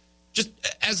continue, just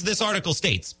as this article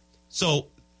states, so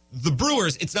the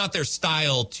Brewers, it's not their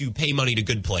style to pay money to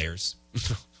good players.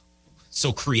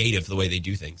 So creative the way they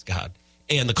do things, God.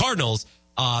 And the Cardinals,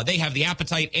 they have the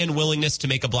appetite and willingness to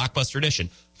make a blockbuster addition.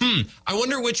 I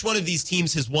wonder which one of these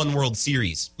teams has won World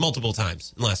Series multiple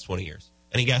times in the last 20 years.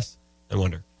 Any guess? I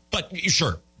wonder. But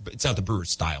sure, it's not the Brewers'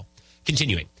 style.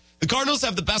 Continuing. The Cardinals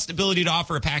have the best ability to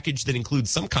offer a package that includes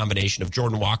some combination of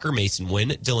Jordan Walker, Mason Wynn,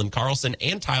 Dylan Carlson,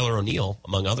 and Tyler O'Neill,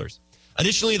 among others.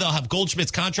 Additionally, they'll have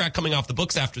Goldschmidt's contract coming off the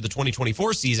books after the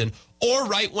 2024 season, or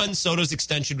right when Soto's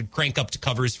extension would crank up to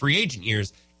cover his free agent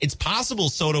years. It's possible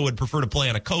Soto would prefer to play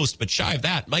on a coast, but shy of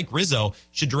that, Mike Rizzo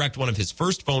should direct one of his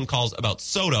first phone calls about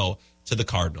Soto to the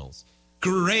Cardinals.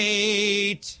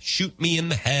 Great. Shoot me in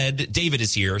the head. David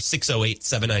is here,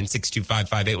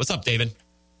 608-796-2558. What's up, David?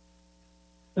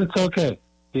 It's okay.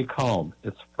 Be calm.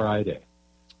 It's Friday.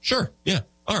 Sure. Yeah.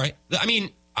 All right. I mean,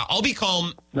 I'll be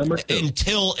calm Number 2.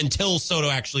 until Soto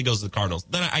actually goes to the Cardinals.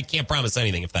 Then I can't promise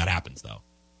anything if that happens, though.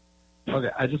 Okay,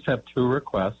 I just have 2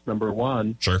 requests. Number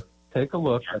 1, Sure. take a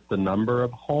look at the number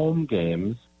of home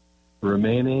games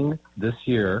remaining this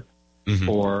year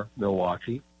for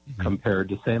Milwaukee compared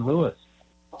to St. Louis.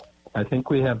 I think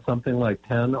we have something like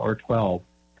 10 or 12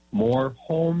 more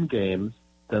home games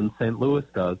than St. Louis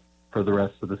does for the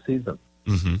rest of the season.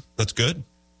 Mm-hmm. That's good.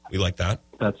 We like that.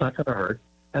 That's not going to hurt.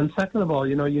 And second of all,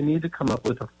 you need to come up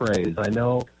with a phrase. I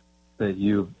know that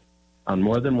you've, on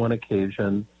more than one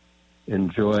occasion,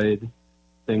 enjoyed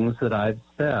things that I've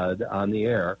said on the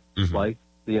air, like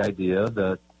the idea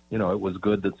that, it was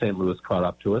good that St. Louis caught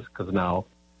up to us because now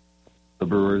the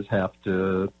Brewers have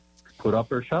to put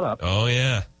up or shut up. Oh,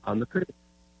 yeah. On the creek.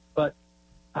 But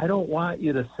I don't want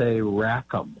you to say rack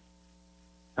 'em.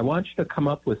 I want you to come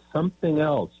up with something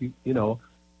else.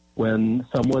 When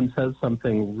someone says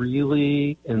something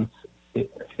really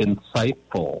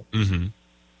insightful,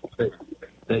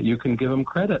 that you can give them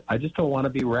credit. I just don't want to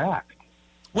be racked.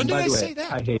 When did I way, say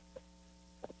that? I hate.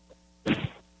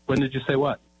 When did you say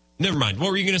what? Never mind. What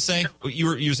were you going to say? You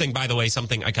were saying, by the way,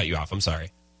 something. I cut you off. I'm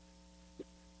sorry.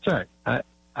 Sorry. I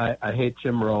hate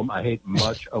Jim Rome. I hate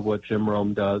much of what Jim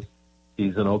Rome does.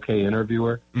 He's an okay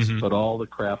interviewer, but all the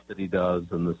crap that he does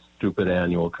and the stupid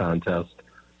annual contest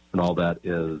and all that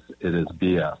is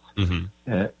BS.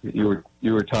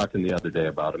 You were talking the other day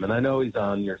about him, and I know he's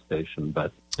on your station,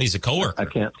 but he's a coworker. I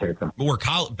can't take him. We're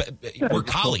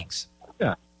colleagues.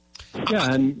 Yeah,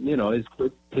 and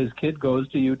his kid goes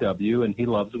to UW, and he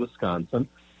loves Wisconsin,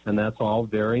 and that's all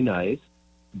very nice.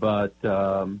 But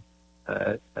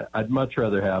I'd much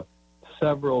rather have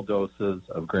several doses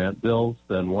of Grant Bills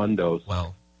than one dose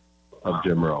of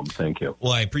Jim Rome. Thank you.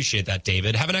 Well, I appreciate that,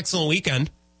 David. Have an excellent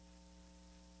weekend.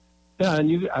 Yeah,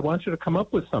 and I want you to come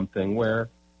up with something where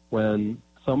when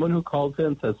someone who calls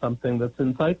in says something that's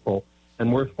insightful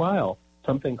and worthwhile,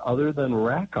 something other than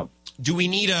rack 'em. Do we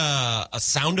need a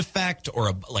sound effect or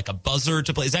a buzzer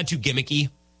to play? Is that too gimmicky?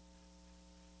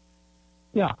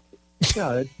 Yeah.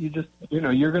 You just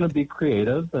you're going to be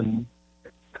creative and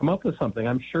come up with something.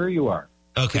 I'm sure you are.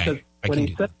 Okay.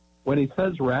 Because when he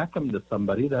says rack 'em to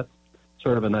somebody, that's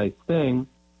sort of a nice thing.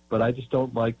 But I just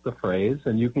don't like the phrase,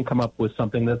 and you can come up with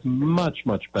something that's much,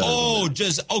 much better. Oh,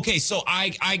 okay. So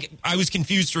I was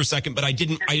confused for a second, but I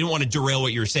didn't want to derail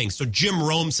what you were saying. So Jim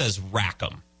Rome says rack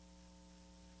 'em.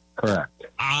 Correct.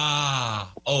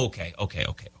 Okay.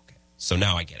 So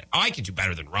now I get it. I could do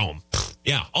better than Rome.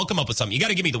 Yeah, I'll come up with something. You got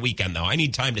to give me the weekend, though. I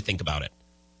need time to think about it.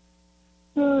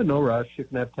 No rush. You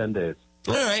can have 10 days.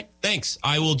 All right. Thanks.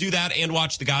 I will do that and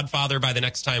watch The Godfather by the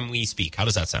next time we speak. How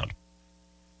does that sound?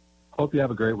 Hope you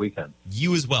have a great weekend.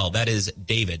 You as well. That is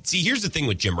David. See, here's the thing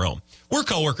with Jim Rome. We're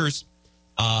coworkers.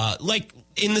 Like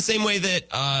in the same way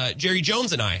that Jerry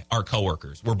Jones and I are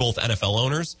coworkers. We're both NFL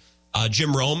owners.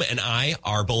 Jim Rome and I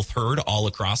are both heard all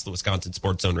across the Wisconsin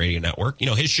Sports Zone Radio Network.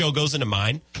 His show goes into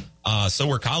mine. So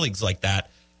we're colleagues like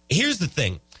that. Here's the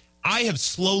thing. I have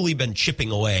slowly been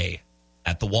chipping away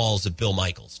at the walls of Bill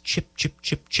Michaels.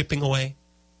 Chipping away.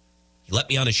 He let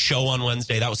me on his show on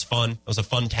Wednesday. That was fun. It was a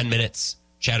fun 10 minutes.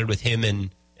 Chatted with him and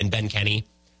Ben Kenny.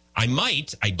 I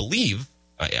believe,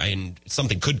 and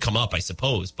something could come up, I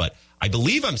suppose, but I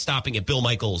believe I'm stopping at Bill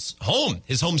Michaels'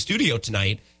 his home studio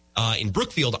tonight in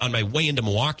Brookfield on my way into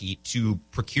Milwaukee to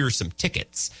procure some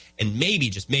tickets. And maybe,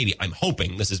 just maybe, I'm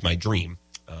hoping, this is my dream,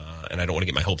 and I don't want to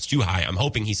get my hopes too high, I'm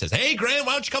hoping he says, hey, Grant,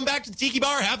 why don't you come back to the Tiki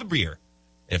Bar, have a beer?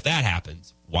 And if that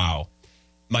happens, wow.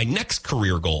 My next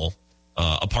career goal,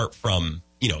 apart from,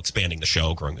 expanding the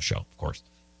show, growing the show, of course,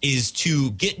 is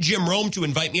to get Jim Rome to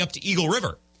invite me up to Eagle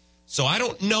River. So I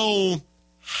don't know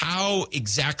how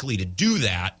exactly to do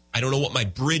that. I don't know what my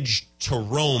bridge to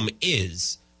Rome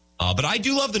is. But I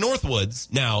do love the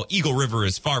Northwoods. Now, Eagle River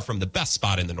is far from the best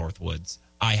spot in the Northwoods.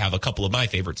 I have a couple of my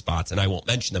favorite spots, and I won't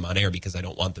mention them on air because I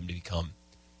don't want them to become,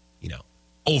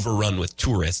 overrun with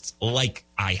tourists like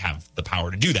I have the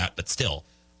power to do that. But still,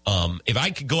 if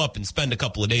I could go up and spend a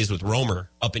couple of days with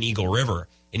Romer up in Eagle River,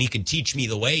 and he could teach me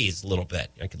the ways a little bit,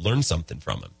 I could learn something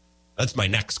from him. That's my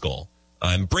next goal.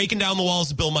 I'm breaking down the walls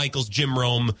of Bill Michaels. Jim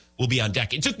Rome will be on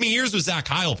deck. It took me years with Zach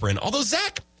Heilprin, although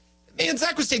Zach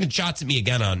was taking shots at me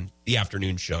again on the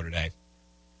afternoon show today.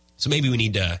 So maybe we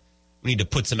need to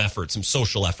put some effort, some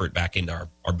social effort back into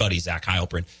our buddy Zach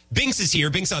Heilprin. Binks is here.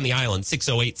 Binks on the island,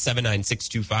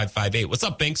 608-796-2558. What's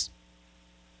up, Binks?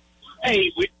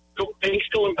 Hey, Binks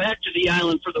going back to the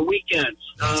island for the weekend.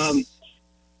 Nice.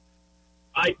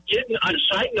 I didn't, on a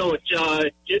side note,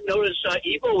 did notice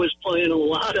Evo was playing a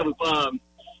lot of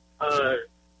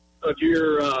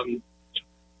your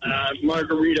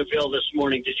Margaritaville this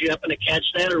morning. Did you happen to catch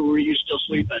that, or were you still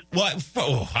sleeping? What?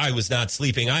 Oh, I was not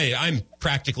sleeping. I'm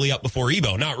practically up before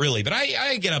Ebo. Not really, but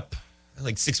I get up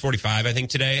like 6:45, I think,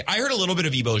 today. I heard a little bit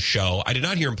of Ebo's show. I did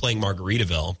not hear him playing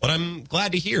Margaritaville, but I'm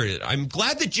glad to hear it. I'm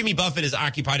glad that Jimmy Buffett has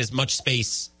occupied as much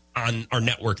space on our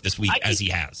network this week as he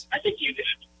has. I think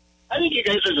you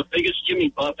guys are the biggest Jimmy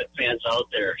Buffett fans out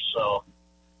there. So,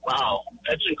 wow,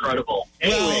 that's incredible.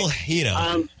 Anyway, well, you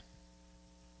know.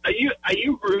 Are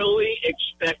you really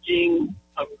expecting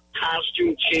a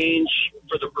costume change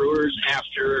for the Brewers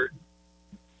after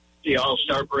the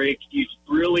All-Star break? You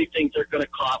really think they're going to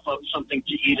cough up something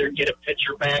to either get a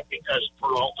pitcher back because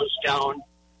Peralta's down,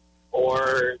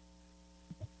 or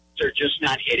they're just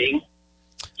not hitting?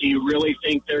 Do you really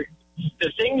think they're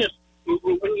the thing that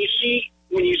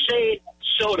when you say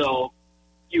Soto,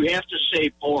 you have to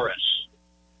say Boris,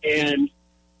 and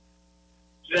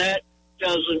that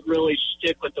doesn't really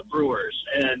stick with the Brewers,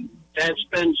 and that's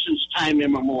been since time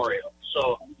immemorial.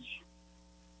 So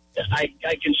I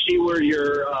can see where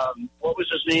you're, what was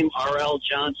his name?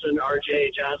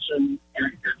 R.J. Johnson.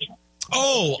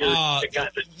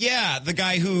 Yeah, the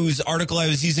guy whose article I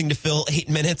was using to fill 8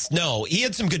 minutes. No, he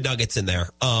had some good nuggets in there.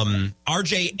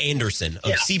 R.J. Anderson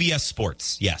of CBS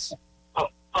Sports. Yes. Oh,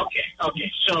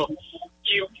 okay. So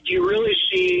do you really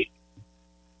see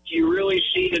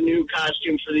a new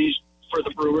costume for the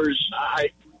Brewers?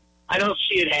 I don't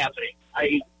see it happening.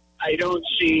 I don't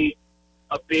see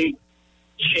a big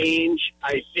change.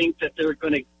 I think that they're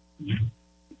going to.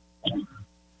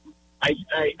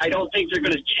 I don't think they're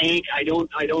going to tank. I don't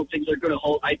think they're going to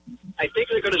hold. I think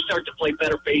they're going to start to play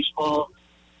better baseball.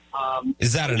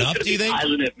 Is that enough? Do you think?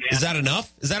 Positive, is that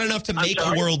enough? Is that enough to make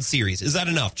a World Series? Is that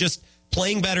enough? Just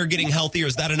playing better, getting healthier.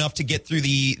 Is that enough to get through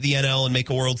the NL and make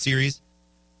a World Series?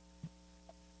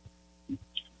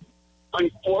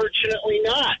 Unfortunately,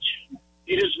 not.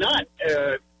 It is not.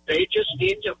 They just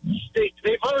need to.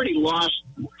 They've already lost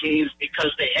games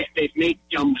because they've made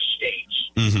dumb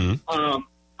mistakes. Mm-hmm.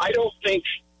 I don't think.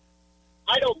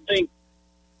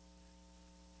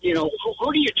 You know,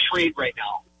 who do you trade right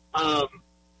now?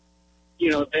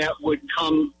 That would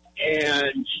come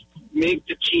and make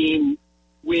the team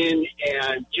win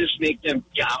and just make them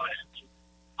dominant.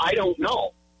 I don't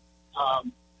know.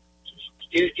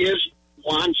 It is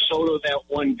Juan Soto that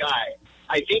one guy?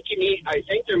 I think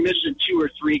they're missing 2 or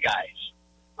 3 guys.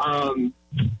 I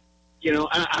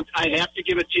have to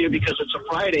give it to you because it's a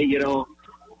Friday.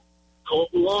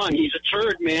 Colton Long, he's a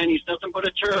turd, man. He's nothing but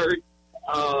a turd.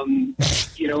 And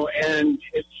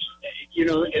it's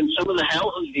and some of the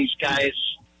health of these guys.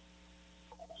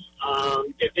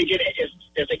 If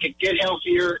they could get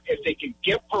healthier, if they could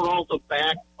get Peralta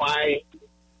back by,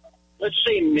 let's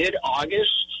say,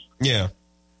 mid-August. Yeah.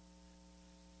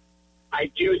 I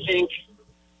do think,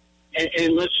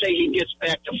 and let's say he gets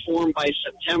back to form by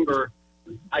September,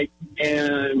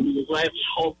 and let's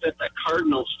hope that the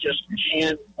Cardinals just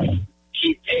can't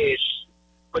keep pace.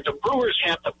 But the Brewers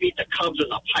have to beat the Cubs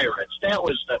and the Pirates. That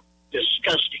was the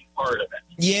disgusting part of it.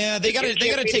 Yeah, they got to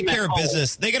take care of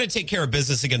business. They got to take care of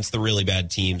business against the really bad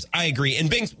teams. I agree. And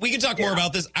Binks, we can talk more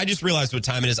about this. I just realized what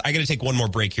time it is. I got to take one more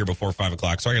break here before 5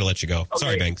 o'clock, so I got to let you go. Okay.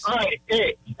 Sorry, Binks. All right.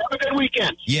 Hey, have a good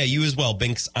weekend. Yeah, you as well.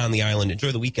 Binks on the island.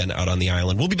 Enjoy the weekend out on the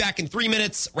island. We'll be back in 3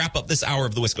 minutes. Wrap up this hour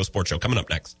of the Wisco Sports Show. Coming up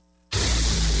next.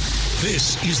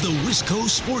 This is the Wisco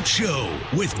Sports Show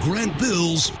with Grant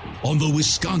Bills on the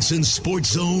Wisconsin Sports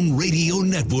Zone Radio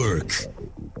Network.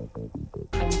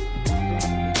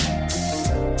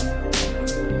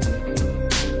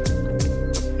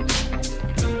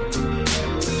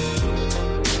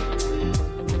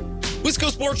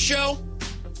 Wisco Sports Show.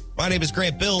 My name is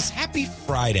Grant Bills. Happy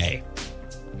Friday.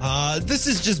 This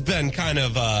has just been kind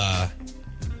of a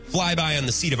fly-by on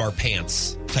the seat of our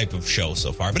pants type of show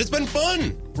so far, but it's been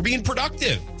fun. We're being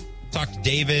productive. Talked to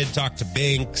David, talked to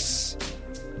Binks.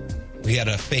 We had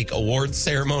a fake awards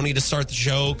ceremony to start the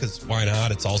show because why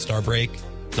not? It's All-Star break.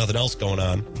 Nothing else going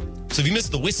on. So if you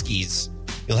missed the Whiskeys,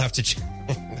 you'll have to...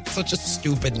 It's such a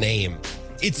stupid name.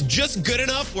 It's just good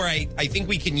enough where I think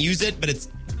we can use it, but it's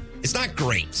not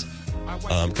great.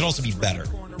 Could also be better.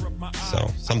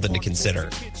 So, something to consider.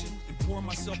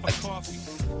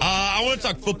 I want to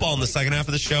talk football in the second half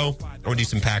of the show. I want to do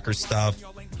some Packers stuff.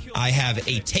 I have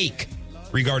a take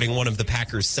regarding one of the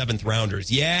Packers' 7th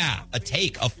rounders. Yeah, a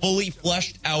take. A fully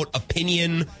fleshed out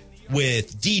opinion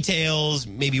with details,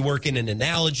 maybe working an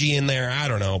analogy in there. I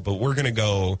don't know, but we're going to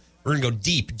go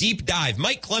deep dive.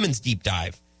 Mike Clemens deep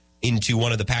dive into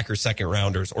one of the Packers' 7th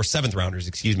rounders,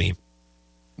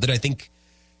 that I think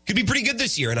could be pretty good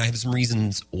this year, and I have some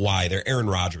reasons why. They're Aaron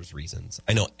Rodgers reasons.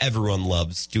 I know everyone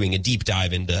loves doing a deep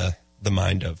dive into the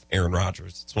mind of Aaron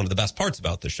Rodgers. It's one of the best parts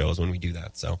about the show is when we do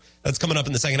that. So that's coming up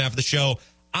in the second half of the show.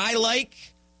 I like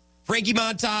Frankie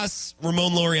Montas,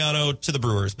 Ramon Laureano to the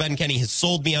Brewers. Ben Kenny has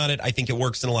sold me on it. I think it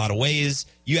works in a lot of ways.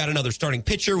 You add another starting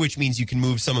pitcher, which means you can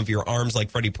move some of your arms like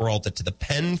Freddie Peralta to the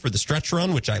pen for the stretch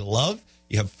run, which I love.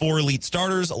 You have 4 elite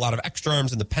starters, a lot of extra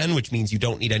arms in the pen, which means you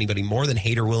don't need anybody more than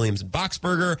Hader, Williams, and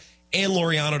Boxberger, and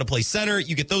Laureano to play center.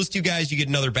 You get those 2 guys, you get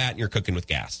another bat, and you're cooking with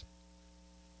gas.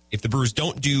 If the Brewers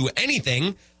don't do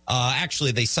anything,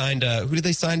 actually, they signed, who did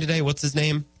they sign today? What's his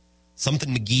name?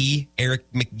 Something McGee, Eric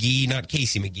McGee, not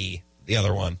Casey McGee, the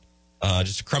other one.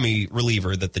 Just a crummy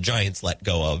reliever that the Giants let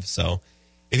go of. So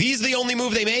if he's the only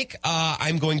move they make,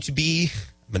 I'm going to be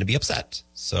upset.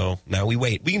 So now we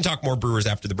wait. We can talk more Brewers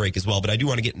after the break as well, but I do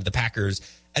want to get into the Packers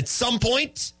at some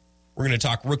point. We're going to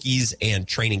talk rookies and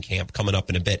training camp coming up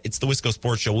in a bit. It's the Wisco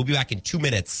Sports Show. We'll be back in 2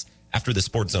 minutes after the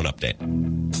Sports Zone update.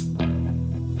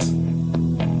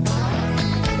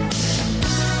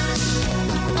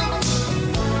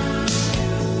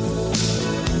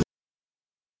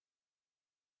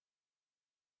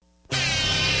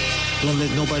 Don't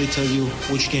let nobody tell you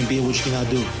what you can be and what you cannot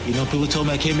do. You know, people told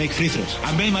me I can't make free throws.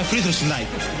 I made my free throws tonight,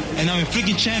 and I'm a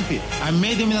freaking champion. I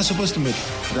made them and I'm supposed to make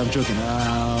them. But I'm joking.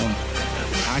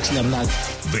 Actually, I'm not.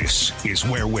 This is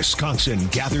where Wisconsin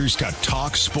gathers to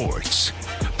talk sports.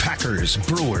 Packers,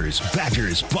 Brewers,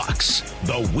 Badgers, Bucks.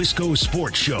 The Wisco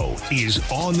Sports Show is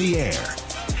on the air.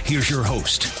 Here's your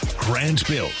host, Grant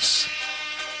Bills.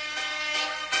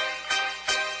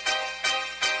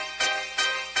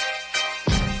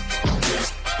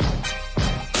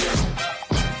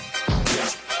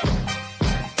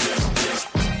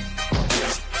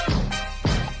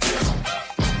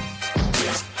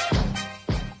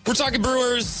 We're talking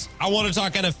Brewers. I want to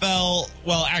talk NFL.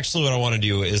 Well, actually, what I want to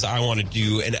do is I want to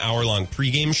do an hour-long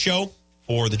pregame show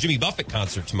for the Jimmy Buffett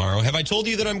concert tomorrow. Have I told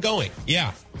you that I'm going?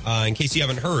 Yeah. In case you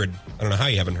haven't heard. I don't know how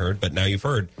you haven't heard, but now you've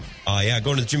heard. Yeah,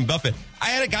 going to the Jimmy Buffett.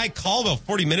 I had a guy call about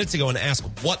 40 minutes ago and ask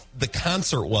what the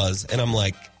concert was. And I'm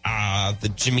like,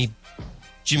 the Jimmy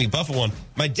Buffett one.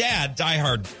 My dad,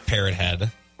 diehard Parrot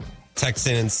Head, texts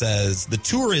in and says, the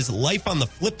tour is Life on the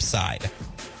Flip Side.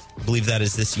 I believe that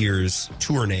is this year's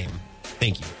tour name.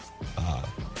 Thank you.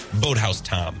 Boathouse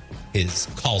Tom, his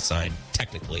call sign,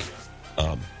 technically.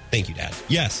 Thank you, Dad.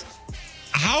 Yes.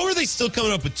 How are they still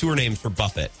coming up with tour names for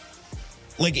Buffett?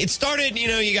 Like, it started,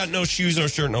 you got no shoes, no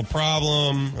shirt, no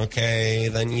problem. Okay.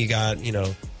 Then you got,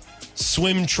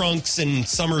 swim trunks and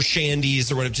summer shandies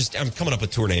or whatever. I'm coming up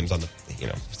with tour names on the,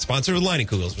 sponsored with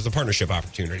Leinenkugels. There's a partnership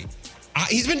opportunity.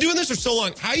 He's been doing this for so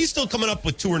long. How are you still coming up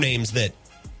with tour names that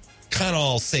kind of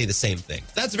all say the same thing?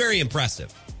 That's very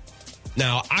impressive.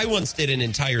 Now, I once did an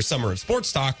entire summer of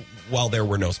sports talk while there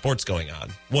were no sports going on.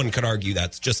 One could argue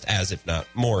that's just as, if not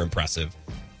more impressive.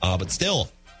 But still,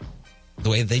 the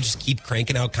way they just keep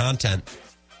cranking out content.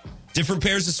 Different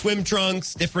pairs of swim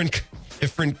trunks, different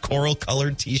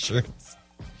coral-colored T-shirts.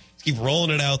 Just keep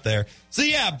rolling it out there. So,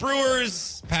 yeah,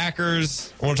 Brewers,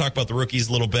 Packers. I want to talk about the rookies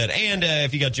a little bit. And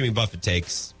if you got Jimmy Buffett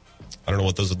takes, I don't know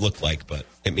what those would look like, but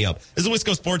hit me up. This is the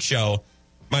Wisco Sports Show.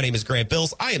 My name is Grant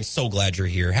Bills. I am so glad you're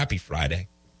here. Happy Friday.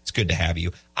 It's good to have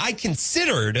you. I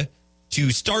considered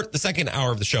to start the second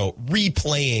hour of the show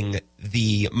replaying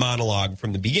the monologue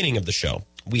from the beginning of the show.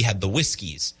 We had the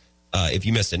whiskeys, if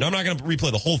you missed it. Now, I'm not going to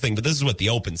replay the whole thing, but this is what the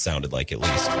open sounded like, at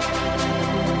least.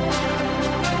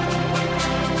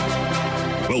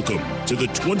 Welcome to the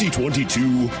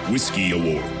 2022 Whiskey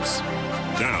Awards.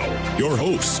 Now, your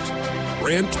host,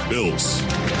 Grant Bills.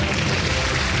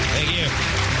 Thank you.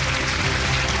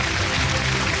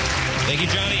 Thank you,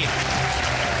 Johnny.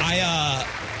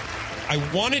 I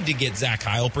wanted to get Zach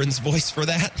Heilprin's voice for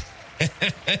that,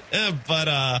 but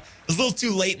it was a little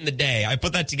too late in the day. I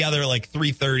put that together at like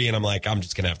 3:30, and I'm like, I'm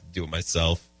just going to have to do it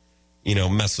myself.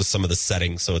 Mess with some of the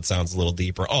settings so it sounds a little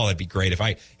deeper. Oh, that'd be great. If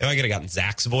I could have gotten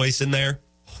Zach's voice in there,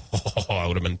 it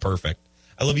would have been perfect.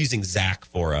 I love using Zach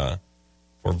for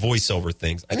voiceover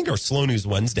things. I think our Slow News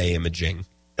Wednesday imaging,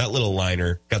 that little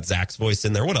liner, got Zach's voice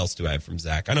in there. What else do I have from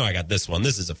Zach? I know I got this one.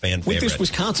 This is a fan favorite. With this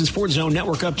Wisconsin Sports Zone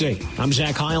Network update, I'm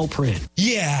Zach Heilprin.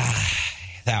 Yeah,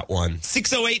 that one.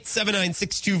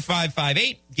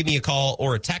 608-796-2558. Give me a call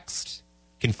or a text.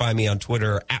 You can find me on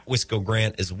Twitter at Wisco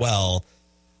Grant as well.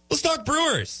 Let's talk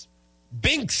Brewers.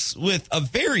 Binks with a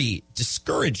very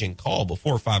discouraging call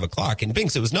before 5 o'clock. And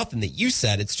Binks, it was nothing that you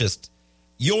said. It's just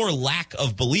your lack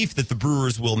of belief that the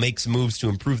Brewers will make some moves to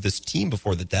improve this team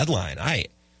before the deadline. I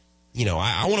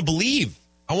want to believe.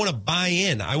 I want to buy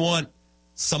in. I want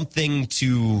something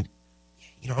to,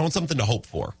 I want something to hope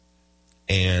for.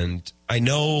 And I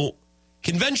know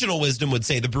Conventional wisdom would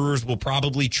say the Brewers will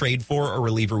probably trade for a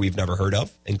reliever we've never heard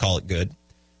of and call it good.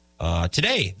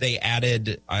 Today, they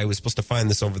added, I was supposed to find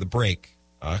this over the break.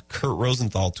 Kurt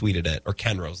Rosenthal tweeted it, or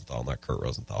Ken Rosenthal, not Kurt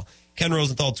Rosenthal. Ken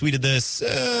Rosenthal tweeted this,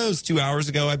 it was 2 hours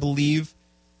ago, I believe.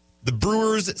 The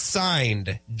Brewers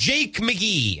signed Jake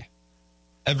McGee,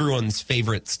 everyone's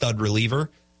favorite stud reliever.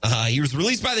 He was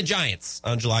released by the Giants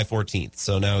on July 14th,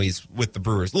 so now he's with the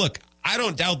Brewers. Look, I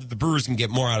don't doubt that the Brewers can get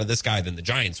more out of this guy than the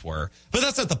Giants were, but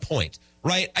that's not the point,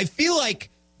 right? I feel like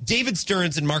David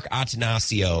Stearns and Mark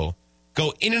Attanasio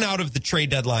go in and out of the trade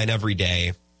deadline every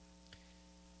day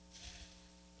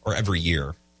or every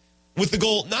year with the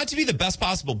goal not to be the best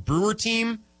possible Brewer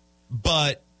team,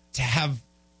 but to have,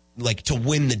 like, to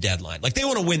win the deadline. Like, they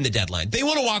want to win the deadline. They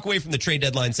want to walk away from the trade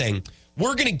deadline saying,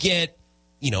 we're going to get,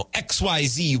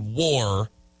 XYZ war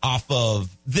off of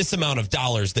this amount of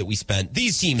dollars that we spent.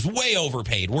 These teams way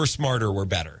overpaid. We're smarter. We're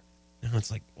better. And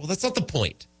it's like, well, that's not the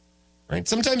point, right?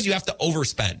 Sometimes you have to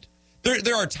overspend.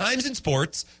 There are times in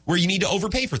sports where you need to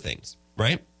overpay for things,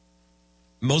 right?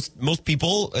 Most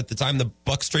people at the time the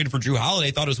Bucks traded for Drew Holiday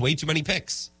thought it was way too many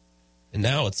picks. And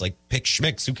now it's like pick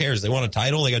schmicks. Who cares? They want a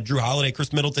title. They got Drew Holiday,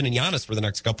 Chris Middleton, and Giannis for the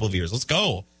next couple of years. Let's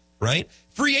go, right?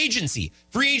 Free agency,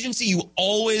 you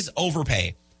always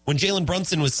overpay. When Jalen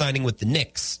Brunson was signing with the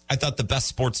Knicks, I thought the best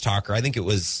sports talker, I think it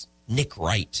was Nick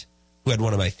Wright, who had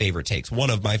one of my favorite takes. One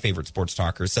of my favorite sports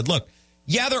talkers said, look,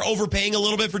 yeah, they're overpaying a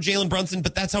little bit for Jalen Brunson,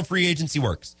 but that's how free agency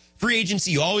works. Free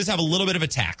agency, you always have a little bit of a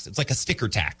tax. It's like a sticker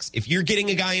tax. If you're getting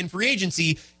a guy in free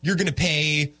agency, you're going to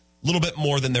pay a little bit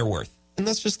more than they're worth. And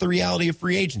that's just the reality of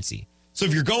free agency. So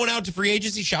if you're going out to free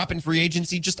agency, shopping free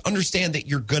agency, just understand that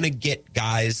you're going to get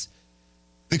guys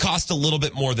that cost a little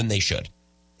bit more than they should.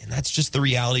 And that's just the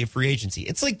reality of free agency.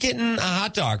 It's like getting a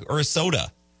hot dog or a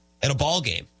soda at a ball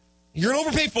game. You're going to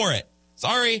overpay for it.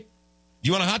 Sorry.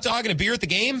 You want a hot dog and a beer at the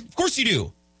game? Of course you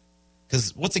do.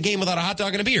 Because what's a game without a hot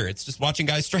dog and a beer? It's just watching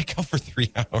guys strike out for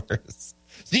 3 hours.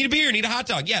 So need a beer, need a hot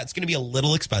dog. Yeah, it's going to be a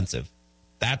little expensive.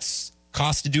 That's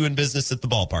cost of doing business at the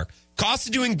ballpark. Cost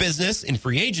of doing business in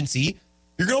free agency,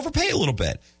 you're going to overpay a little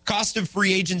bit. Cost of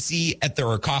free agency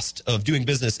or cost of doing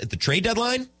business at the trade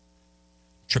deadline,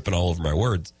 tripping all over my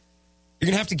words, you're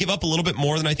going to have to give up a little bit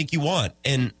more than I think you want.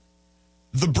 And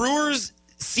the Brewers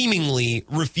seemingly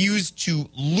refuse to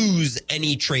lose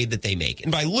any trade that they make.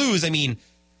 And by lose, I mean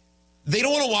they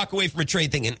don't want to walk away from a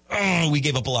trade thinking, we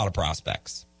gave up a lot of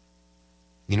prospects.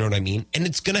 You know what I mean? And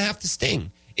it's going to have to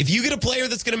sting. If you get a player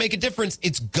that's going to make a difference,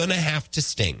 it's going to have to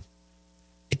sting.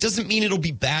 It doesn't mean it'll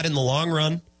be bad in the long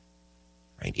run,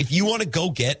 right? If you want to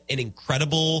go get an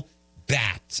incredible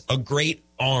bat, a great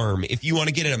arm, if you want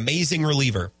to get an amazing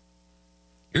reliever,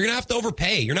 you're going to have to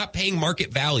overpay. You're not paying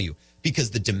market value because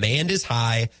the demand is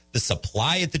high, the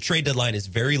supply at the trade deadline is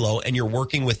very low, and you're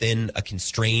working within a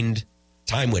constrained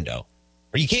time window.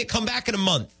 Or you can't come back in a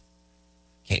month.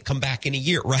 Can't come back in a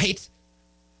year, right?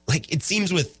 Like it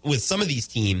seems with some of these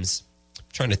teams, I'm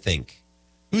trying to think.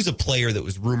 Who's a player that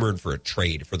was rumored for a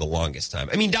trade for the longest time?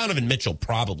 I mean, Donovan Mitchell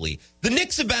probably. The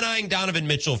Knicks have been eyeing Donovan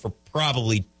Mitchell for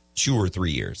probably 2 or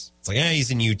 3 years. It's like,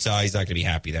 he's in Utah. He's not going to be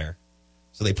happy there.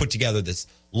 So they put together this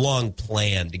long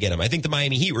plan to get him. I think the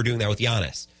Miami Heat were doing that with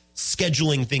Giannis,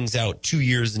 scheduling things out 2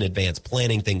 years in advance,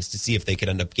 planning things to see if they could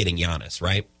end up getting Giannis,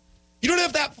 right? You don't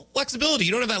have that flexibility.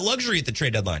 You don't have that luxury at the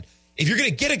trade deadline. If you're going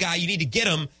to get a guy, you need to get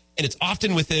him, and it's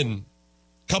often within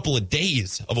couple of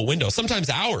days of a window, sometimes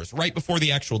hours, right before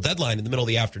the actual deadline in the middle of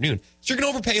the afternoon. So you're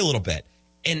going to overpay a little bit.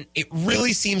 And it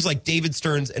really seems like David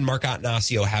Stearns and Mark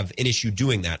Attanasio have an issue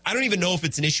doing that. I don't even know if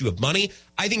it's an issue of money.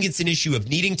 I think it's an issue of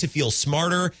needing to feel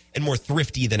smarter and more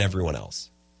thrifty than everyone else.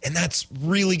 And that's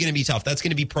really going to be tough. That's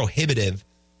going to be prohibitive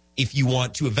if you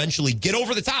want to eventually get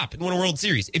over the top and win a World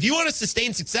Series. If you want to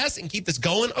sustain success and keep this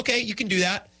going, okay, you can do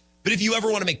that. But if you ever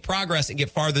want to make progress and get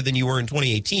farther than you were in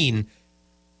 2018,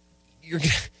 you're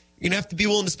going to have to be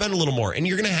willing to spend a little more, and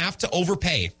you're going to have to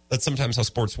overpay. That's sometimes how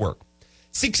sports work.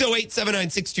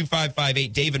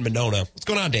 608-796-2558, Dave in Monona. What's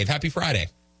going on, Dave? Happy Friday.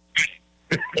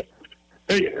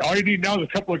 Hey, all you need now is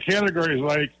a couple of categories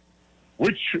like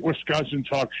which Wisconsin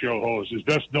talk show host is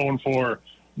best known for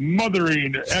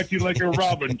mothering, acting like a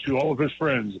Robin to all of his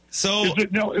friends. So is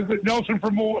it Nelson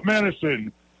from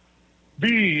Madison?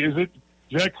 B, is it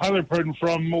Jack Heilerprin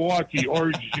from Milwaukee?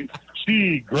 Or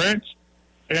C, Grant?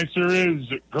 Answer is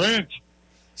Grant.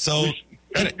 So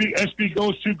SB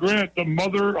goes to Grant, the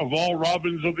mother of all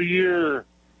Robins of the year.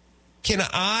 Can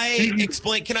I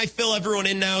explain? Can I fill everyone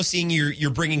in now, seeing you're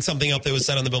bringing something up that was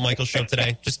said on the Bill Michaels show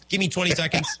today? Just give me 20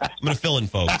 seconds. I'm going to fill in,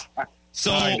 folks.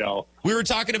 So I know. we were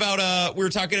talking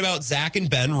about Zach and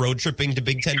Ben road tripping to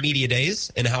Big Ten Media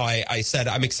Days, and how I said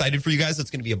I'm excited for you guys.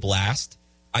 It's going to be a blast.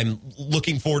 I'm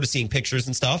looking forward to seeing pictures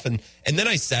and stuff. And then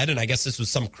I said, and I guess this was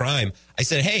some crime, I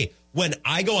said, hey, when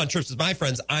I go on trips with my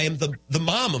friends, I am the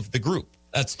mom of the group.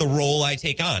 That's the role I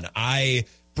take on. I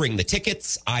bring the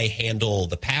tickets. I handle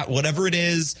the whatever it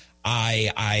is.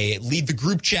 I lead the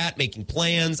group chat, making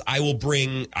plans.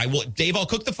 Dave, I'll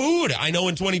cook the food. I know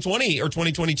in 2020 or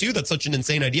 2022, that's such an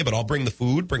insane idea, but I'll bring the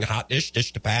food, bring a hot dish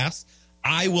to pass.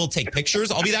 I will take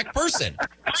pictures. I'll be that person.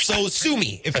 So sue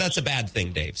me if that's a bad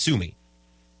thing, Dave. Sue me.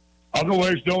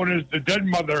 Otherwise known as the dead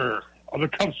mother of the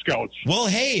Cub Scouts. Well,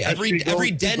 hey, every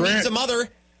den needs a mother.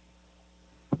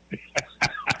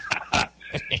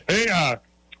 Hey,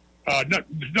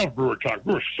 no Brewer talk.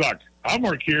 Brewers suck. I'm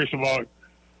more curious about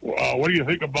what do you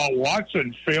think about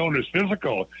Watson failing his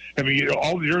physical? I mean,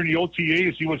 all during the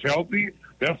OTAs, he was healthy.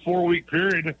 That 4-week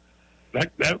period,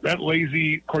 that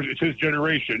lazy, of course, it's his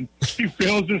generation. He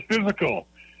fails his physical,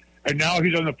 and now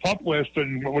he's on the PUP list.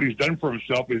 And what he's done for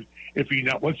himself is,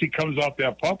 once he comes off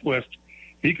that PUP list,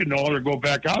 he can no longer go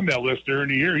back on that list during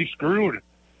the year. He's screwed.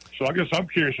 So I guess I'm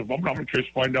curious. I'm curious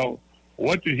to find out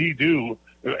what did he do.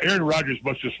 Aaron Rodgers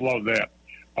must just love that.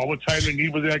 All the time they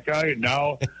need with that guy, and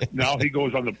now he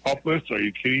goes on the PUP list. Are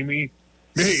you kidding me?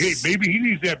 Hey, maybe he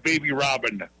needs that baby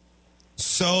Robin.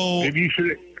 So maybe you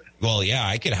should. Well, yeah,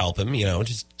 I could help him. Yeah,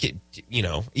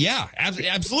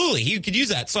 absolutely, he could use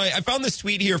that. So I found this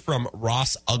tweet here from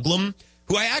Ross Uglum,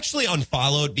 who I actually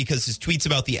unfollowed because his tweets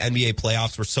about the NBA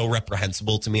playoffs were so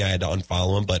reprehensible to me. I had to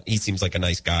unfollow him, but he seems like a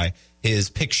nice guy. His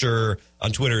picture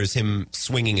on Twitter is him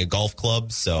swinging a golf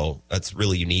club, so that's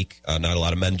really unique. Not a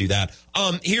lot of men do that.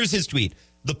 Here's his tweet.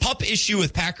 The PUP issue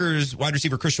with Packers wide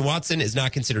receiver Christian Watson is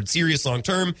not considered serious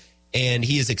long-term, and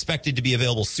he is expected to be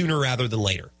available sooner rather than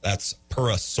later. That's per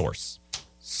a source.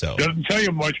 So doesn't tell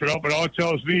you much, but all it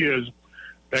tells me is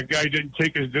that guy didn't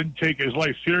take his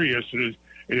life serious and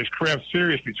his craft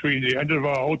serious between the end of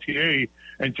OTA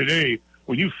and today.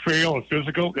 When you fail a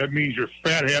physical, that means you're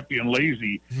fat, happy, and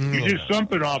lazy. You did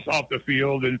something off the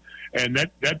field, and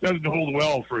that doesn't hold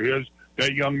well for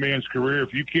that young man's career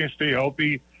if you can't stay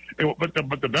healthy. But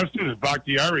the best is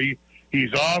Bakhtiari.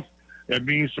 He's off. That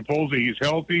means supposedly he's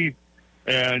healthy,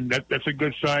 and that's a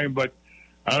good sign. But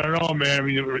I don't know, man. I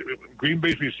mean, Green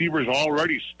Bay's receivers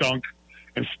already stunk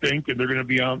and stink, and they're going to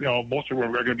be out. Most of them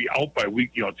are going to be out by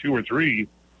week 2 or 3.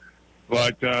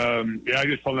 But I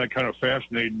just found that kind of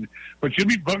fascinating. But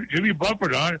Jimmy Buffett,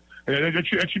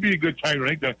 that should be a good time.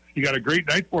 I think you got a great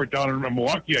night for it down in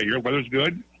Milwaukee. I hear weather's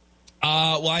good.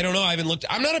 Well, I don't know. I haven't looked.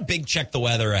 I'm not a big check the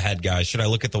weather ahead guy. Should I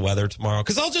look at the weather tomorrow?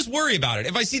 Because I'll just worry about it.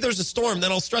 If I see there's a storm,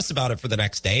 then I'll stress about it for the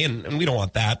next day, and we don't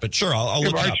want that. But sure, I'll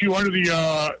look. Aren't you under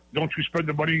the? Don't you spend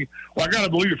the money? Well, I gotta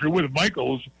believe if you're with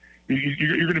Michaels,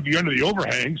 you're going to be under the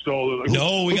overhang. So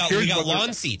no, we got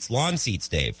lawn seats,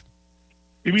 Dave.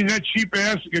 You mean that cheap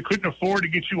ass you couldn't afford to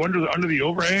get you under the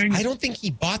overhang? I don't think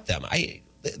he bought them. I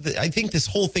think this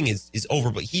whole thing is over,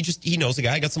 but he knows the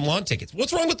guy. I got some lawn tickets.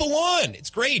 What's wrong with the lawn?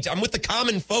 It's great. I'm with the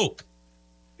common folk.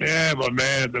 Yeah, but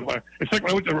man, it's like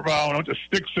when I went to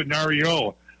Stick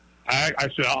Scenario. I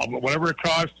said, whatever it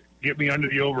costs, get me under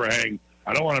the overhang.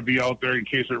 I don't want to be out there in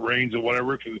case it rains or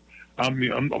whatever because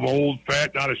I'm old,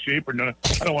 fat, not a shape, I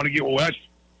don't want to get wet.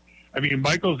 I mean,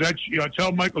 Michaels,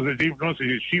 tell Michaels that Dave Jones is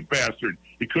a cheap bastard.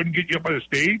 He couldn't get you up on the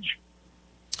stage.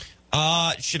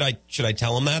 Should I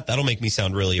tell him that? That'll make me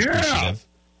sound really appreciative.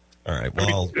 All right.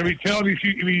 Well, tell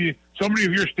him somebody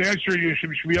of your stature, you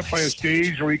should be up by a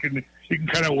stage where you can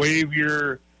kind of wave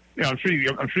your. I'm sure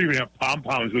you even have pom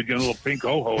poms with your little pink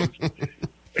ho-hos,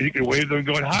 and you can wave them,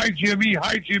 going, "Hi, Jimmy!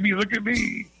 Hi, Jimmy! Look at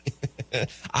me."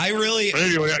 I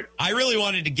really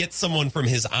wanted to get someone from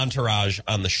his entourage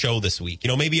on the show this week.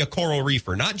 Maybe a coral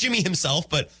reefer, not Jimmy himself,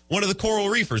 but one of the coral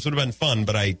reefers would have been fun.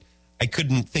 But I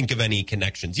couldn't think of any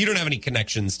connections. You don't have any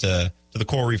connections to the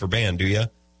Coral Reefer band, do you?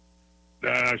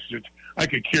 I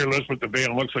could care less what the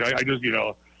band looks like. I just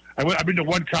I've been to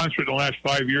one concert in the last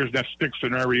 5 years. And that's Styx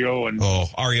and REO. And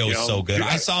REO is so good.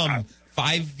 I saw them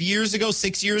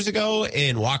 6 years ago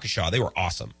in Waukesha. They were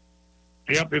awesome.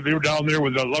 Yep, they were down there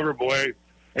with the Loverboy,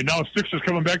 and now Styx is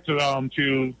coming back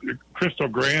to Crystal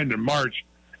Grand in March.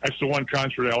 That's the one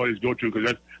concert I always go to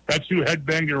because that's who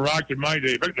headbanged and rocked in my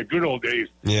day, back in the good old days.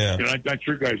 Yeah, not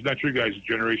your guys'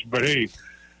 generation, but hey,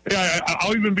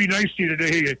 I'll even be nice to you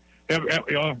today.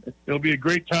 It'll be a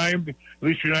great time. At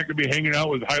least you're not going to be hanging out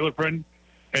with Heilprin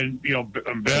and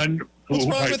Ben. What's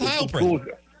wrong with Heilprin?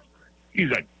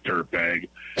 He's a dirtbag.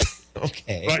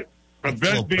 Okay, but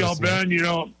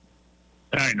Ben,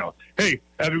 I know. Hey,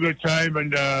 have a good time,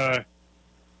 and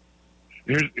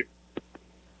here's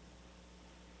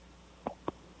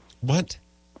what?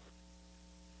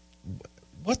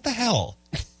 What the hell,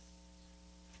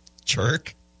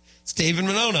 jerk? It's David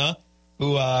Monona,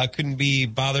 who couldn't be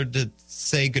bothered to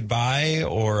say goodbye,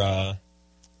 or I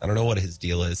don't know what his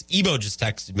deal is. Ebo just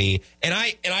texted me, and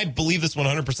I believe this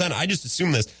 100%. I just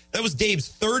assume this. That was Dave's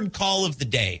third call of the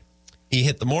day. He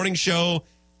hit the morning show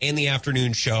and the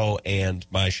afternoon show and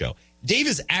my show. Dave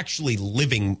is actually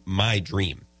living my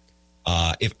dream.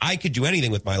 If I could do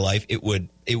anything with my life, it would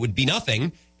be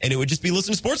nothing, and it would just be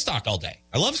listening to sports talk all day.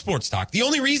 I love sports talk. The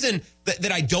only reason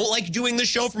that I don't like doing this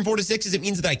show from 4 to 6 is it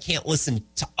means that I can't listen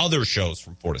to other shows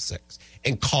from 4 to 6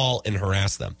 and call and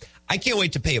harass them. I can't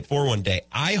wait to pay it forward one day.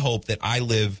 I hope that I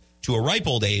live to a ripe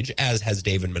old age, as has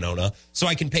David Monona, so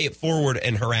I can pay it forward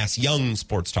and harass young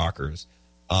sports talkers.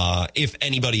 If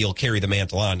anybody will carry the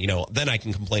mantle on, then I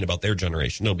can complain about their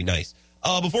generation. It'll be nice.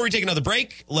 Before we take another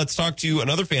break, let's talk to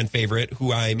another fan favorite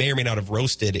who I may or may not have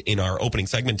roasted in our opening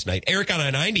segment tonight. Eric on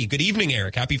I-90. Good evening,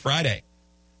 Eric. Happy Friday.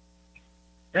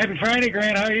 Happy Friday,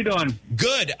 Grant. How are you doing?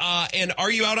 Good. And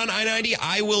are you out on I-90?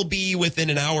 I will be within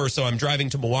an hour or so. I'm driving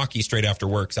to Milwaukee straight after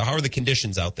work. So how are the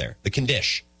conditions out there? The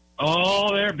condition?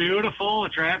 Oh, they're beautiful. The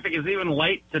traffic is even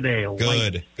light today.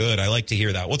 Good. I like to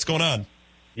hear that. What's going on?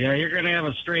 Yeah, you're going to have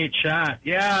a straight shot.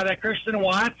 Yeah, that Christian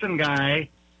Watson guy.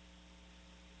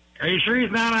 Are you sure he's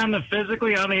not on the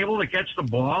physically unable to catch the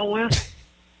ball list?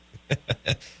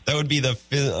 That would be the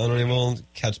unable to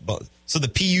catch ball. So the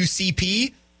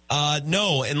PUCP?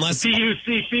 No, unless the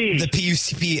PUCP. The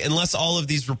PUCP, unless all of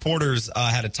these reporters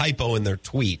had a typo in their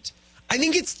tweet. I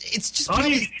think it's just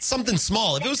probably something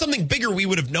small. If it was something bigger, we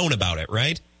would have known about it,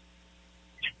 right?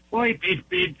 Well,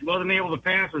 he wasn't able to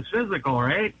pass his physical,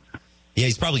 right? Yeah,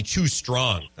 he's probably too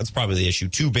strong. That's probably the issue.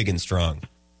 Too big and strong.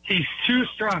 He's too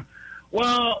strong.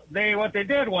 Well, what they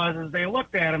did was they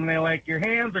looked at him and they're like, your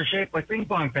hands are shaped like ping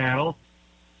pong paddles,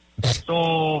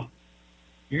 so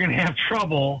you're going to have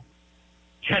trouble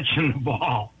catching the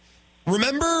ball.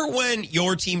 Remember when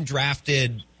your team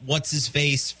drafted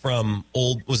what's-his-face from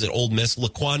Old Miss,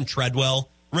 Laquan Treadwell?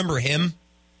 Remember him?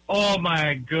 Oh,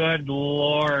 my good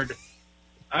Lord.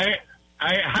 I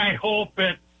hope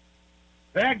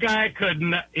that guy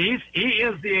couldn't. He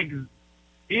is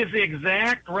the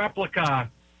exact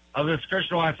replica of this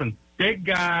Christian Watson. Big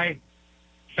guy,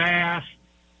 fast,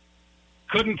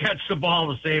 couldn't catch the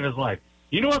ball to save his life.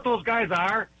 You know what those guys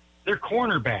are? They're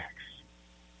cornerbacks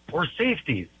or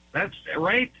safeties. That's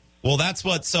right. Well,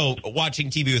 so watching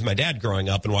TV with my dad growing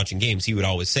up and watching games, he would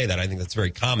always say that. I think that's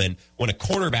very common. When a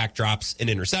cornerback drops an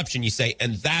interception, you say,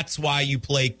 and that's why you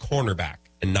play cornerback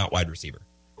and not wide receiver.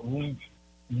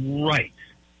 Right.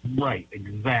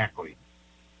 Exactly.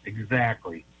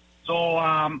 So,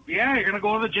 you're going to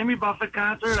go to the Jimmy Buffett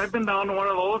concert. I've been down to one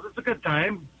of those. It's a good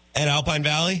time. At Alpine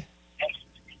Valley?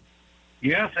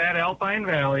 Yes, at Alpine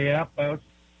Valley, yep. Got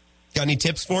any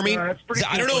tips for me? That's pretty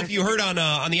I don't know if you heard on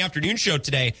the afternoon show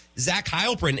today, Zach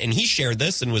Heilprin, and he shared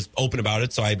this and was open about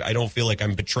it, so I don't feel like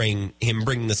I'm betraying him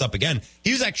bringing this up again.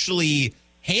 He was actually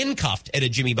handcuffed at a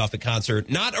Jimmy Buffett concert,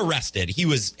 not arrested. He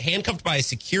was handcuffed by a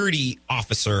security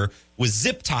officer with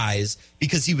zip ties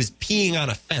because he was peeing on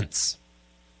a fence.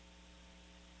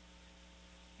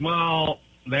 Well,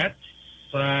 that's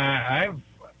I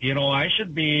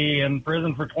should be in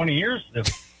prison for 20 years if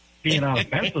peeing on a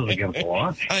fence is against the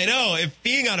law. I know. If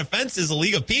peeing on a fence is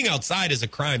illegal, peeing outside is a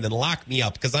crime, then lock me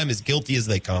up because I'm as guilty as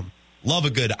they come. Love a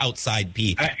good outside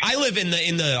pee. I live in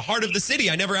the heart of the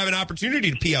city. I never have an opportunity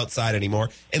to pee outside anymore,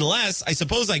 unless I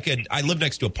suppose I could. I live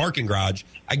next to a parking garage.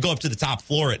 I go up to the top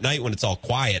floor at night when it's all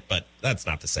quiet, but that's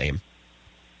not the same.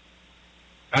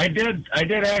 I did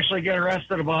actually get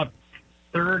arrested about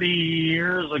 30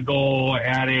 years ago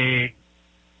at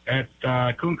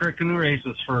Coon Creek Canoe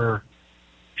Races for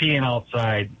peeing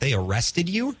outside. They arrested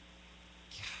you?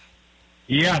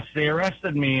 Yes, they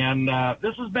arrested me, and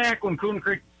this is back when Coon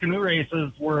Creek Canoe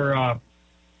Races were,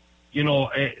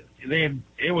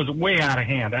 it was way out of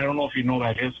hand. I don't know if you know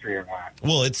that history or not.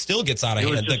 Well, it still gets out of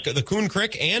hand. The Coon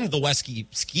Creek and the Wesky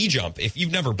ski jump, if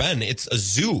you've never been, it's a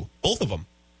zoo, both of them.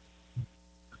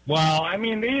 Well, I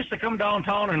mean, they used to come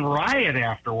downtown and riot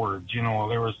afterwards.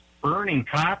 There was burning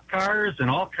cop cars and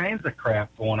all kinds of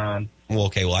crap going on. Well,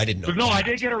 okay, I didn't know. But no, I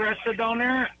did get arrested down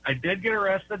there.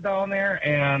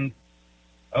 And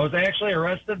I was actually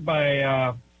arrested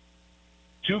by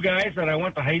two guys that I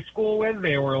went to high school with.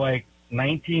 They were like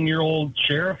 19-year-old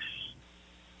sheriff's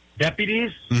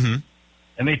deputies. Mm-hmm.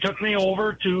 And they took me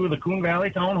over to the Coon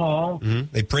Valley Town Hall.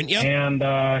 Mm-hmm. They print you? And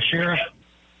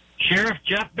Sheriff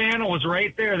Jeff Banna was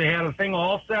right there. They had a thing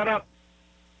all set up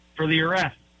for the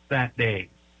arrest that day.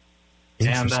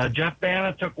 And Jeff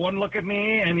Banna took one look at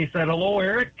me, and he said, "Hello,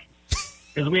 Eric,"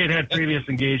 because we had previous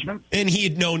engagements. And he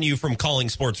had known you from calling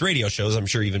sports radio shows, I'm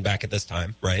sure, even back at this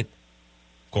time, right?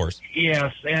 of course.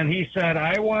 Yes, and he said,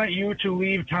 I want you to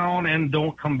leave town and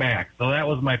don't come back. So that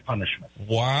was my punishment.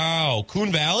 Wow.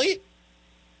 Coon Valley?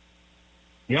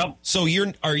 Yep. So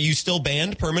are you still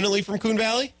banned permanently from Coon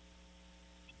Valley?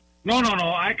 No.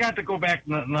 I got to go back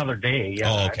another day. Yeah,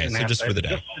 oh, okay. So just for the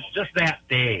day. Just that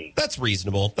day. That's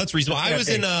reasonable. I was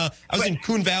in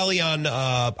Coon Valley on,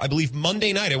 I believe,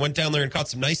 Monday night. I went down there and caught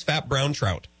some nice fat brown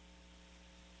trout.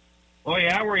 Oh,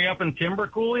 yeah? Were you up in Timber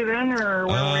Coulee then, or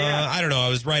where were you at? I don't know. I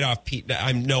was right off P.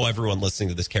 I know everyone listening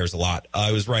to this cares a lot.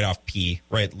 I was right off P,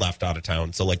 right left out of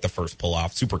town. So, like, the first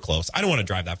pull-off, super close. I don't want to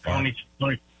drive that far.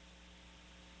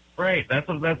 Right. That's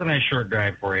a nice short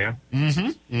drive for you.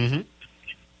 Mm-hmm.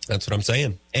 That's what I'm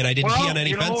saying. And I didn't pee on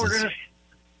any fences.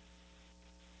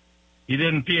 You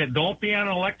didn't pee it. Don't pee on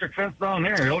an electric fence down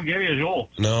there. He'll give you a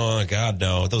jolt. No, God,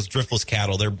 no. Those driftless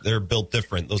cattle, they're built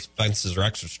different. Those fences are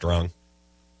extra strong.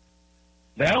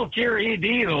 That'll cure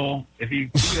ED, though, if you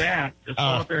do that. Just go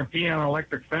out there and pee on an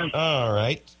electric fence. All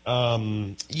right.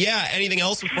 Yeah, anything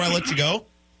else before I let you go?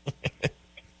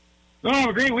 No, have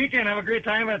a great weekend. Have a great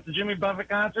time at the Jimmy Buffett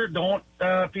concert. Don't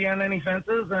pee on any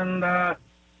fences, and I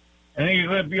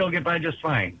think you'll get by just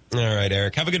fine. All right,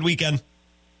 Eric. Have a good weekend.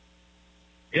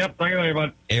 Yep. Talk to you later,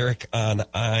 bud. Eric on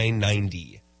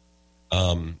I-90.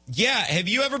 Yeah, have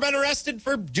you ever been arrested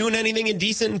for doing anything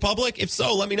indecent in public? If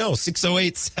so, let me know.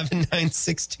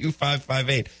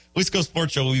 608-796-2558. Wisco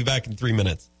Sports Show will be back in 3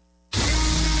 minutes.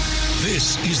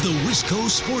 This is the Wisco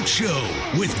Sports Show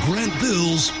with Grant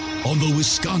Bills on the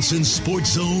Wisconsin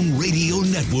Sports Zone Radio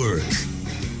Network.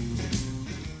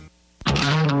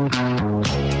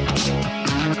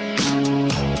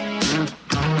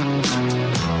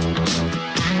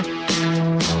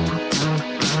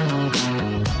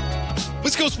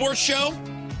 Wisco Sports Show.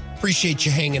 Appreciate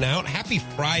you hanging out. Happy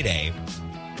Friday.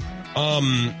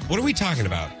 What are we talking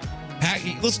about?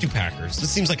 Let's do Packers. This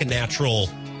seems like a natural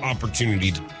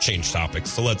opportunity to change topics.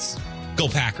 So let's go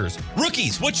Packers.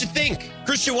 Rookies, what you think?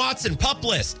 Christian Watson, PUP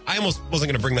list. I almost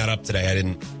wasn't going to bring that up today. I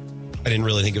didn't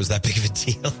really think it was that big of a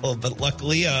deal. But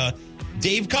luckily,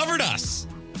 Dave covered us.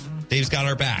 Dave's got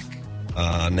our back,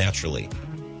 naturally.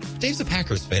 Dave's a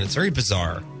Packers fan. It's very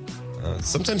bizarre.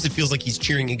 Sometimes it feels like he's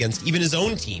cheering against even his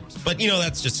own teams. But,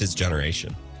 that's just his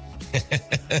generation.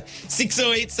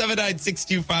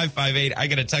 608-796-2558. I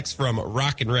got a text from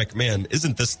Rock and Rick. Man,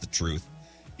 isn't this the truth?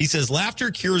 He says,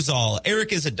 laughter cures all.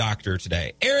 Eric is a doctor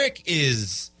today.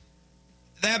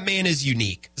 That man is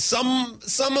unique. Some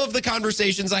of the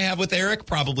conversations I have with Eric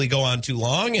probably go on too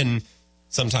long, and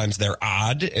sometimes they're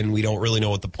odd, and we don't really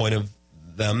know what the point of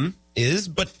them is.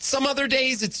 But some other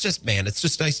days, it's just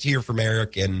nice to hear from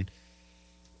Eric. And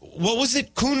what was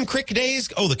it? Coon Creek days?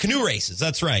 Oh, the canoe races.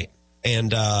 That's right.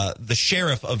 And the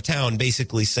sheriff of town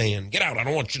basically saying, get out. I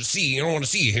don't want to see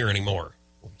you here anymore.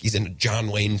 He's in a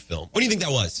John Wayne film. What do you think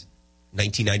that was?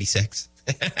 1996?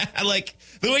 Like,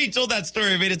 the way he told that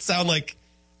story made it sound like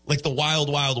the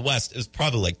Wild Wild West. It was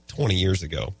probably like 20 years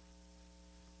ago.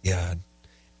 Yeah.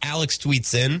 Alex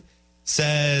tweets in,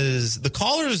 says, the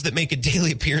callers that make a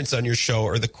daily appearance on your show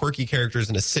are the quirky characters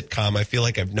in a sitcom I feel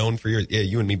like I've known for years. Yeah,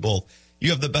 you and me both.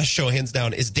 You have the best show, hands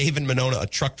down. Is David Monona a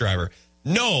truck driver?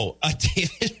 No,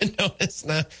 David Monona is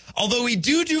not. Although we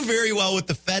do very well with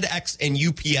the FedEx and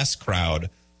UPS crowd.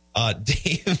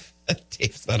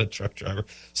 Dave's not a truck driver.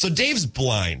 So Dave's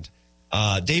blind.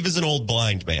 Dave is an old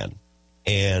blind man.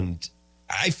 And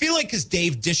I feel like because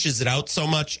Dave dishes it out so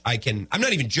much, I'm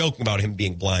not even joking about him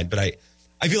being blind, but I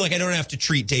feel like I don't have to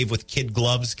treat Dave with kid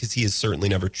gloves because he has certainly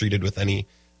never treating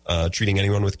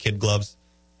anyone with kid gloves.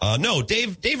 No,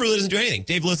 Dave really doesn't do anything.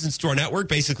 Dave listens to our network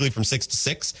basically from 6 to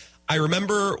 6. I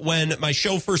remember when my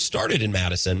show first started in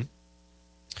Madison,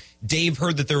 Dave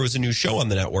heard that there was a new show on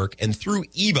the network, and through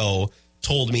Ebo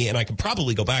told me, and I could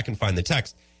probably go back and find the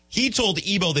text, he told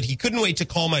Ebo that he couldn't wait to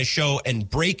call my show and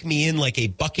break me in like a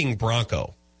bucking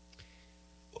bronco.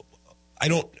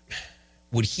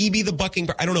 Would he be the bucking?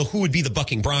 I don't know who would be the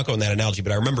bucking bronco in that analogy,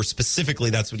 but I remember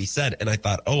specifically that's what he said, and I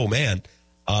thought, oh, man.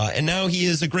 And now he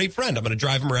is a great friend. I'm going to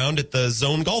drive him around at the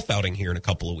Zone Golf outing here in a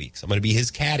couple of weeks. I'm going to be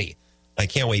his caddy. I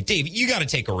can't wait. Dave, you got to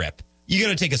take a rip. You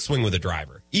got to take a swing with a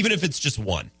driver, even if it's just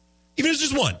one. Even if it's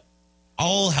just one.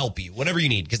 I'll help you, whatever you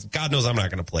need, because God knows I'm not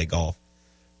going to play golf.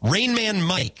 Rain Man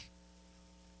Mike.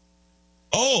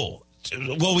 Oh,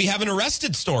 well, we have an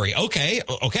arrested story. Okay,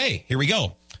 here we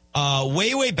go.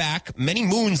 Way back, many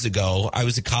moons ago, I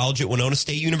was at college at Winona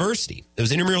State University. It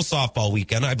was intramural softball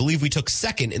weekend. I believe we took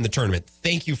second in the tournament.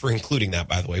 Thank you for including that,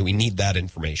 by the way. We need that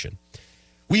information.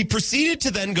 We proceeded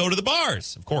to then go to the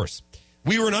bars, of course.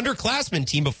 We were an underclassmen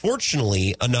team, but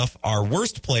fortunately enough, our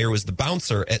worst player was the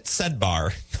bouncer at said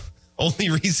bar. Only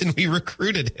reason we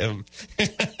recruited him.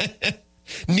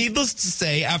 Needless to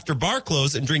say, after bar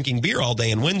close and drinking beer all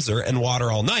day in Windsor and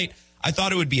water all night, I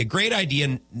thought it would be a great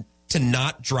idea to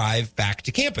not drive back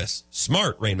to campus.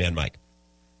 Smart, Rain Man Mike.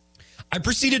 I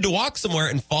proceeded to walk somewhere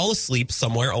and fall asleep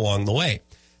somewhere along the way.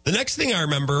 The next thing I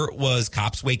remember was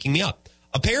cops waking me up.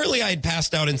 Apparently, I had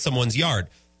passed out in someone's yard.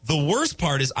 The worst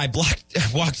part is I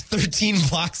walked 13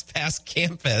 blocks past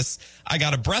campus. I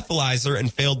got a breathalyzer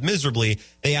and failed miserably.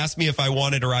 They asked me if I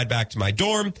wanted to ride back to my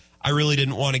dorm. I really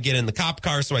didn't want to get in the cop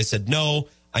car, so I said no.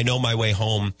 I know my way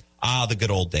home. The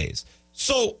good old days.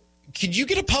 So, could you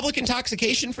get a public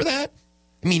intoxication for that?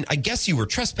 I mean, I guess you were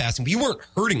trespassing, but you weren't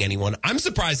hurting anyone. I'm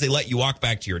surprised they let you walk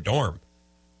back to your dorm.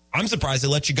 I'm surprised they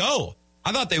let you go.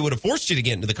 I thought they would have forced you to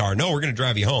get into the car. No, we're going to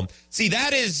drive you home. See,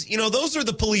 that is, those are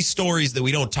the police stories that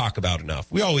we don't talk about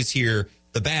enough. We always hear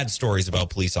the bad stories about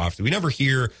police officers. We never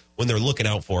hear when they're looking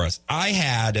out for us. I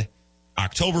had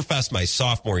Oktoberfest my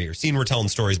sophomore year. See, we're telling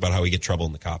stories about how we get trouble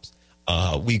in the cops.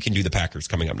 We can do the Packers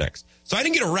coming up next. So I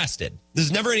didn't get arrested.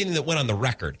 There's never anything that went on the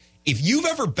record. If you've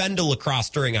ever been to La Crosse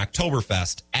during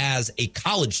Oktoberfest as a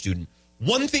college student,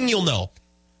 one thing you'll know,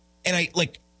 and I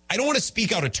don't want to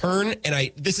speak out of turn,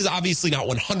 and this is obviously not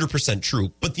 100%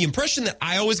 true, but the impression that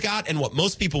I always got, and what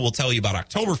most people will tell you about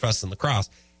Oktoberfest in La Crosse,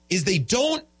 is they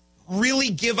don't really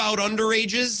give out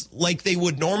underages like they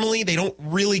would normally. They don't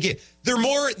really they're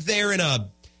more there in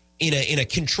a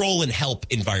control and help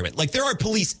environment. Like, there are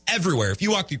police everywhere. If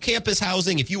you walk through campus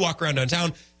housing, if you walk around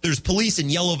downtown, there's police in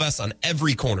yellow vests on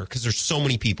every corner because there's so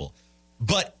many people.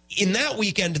 But in that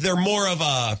weekend, they're more of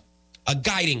a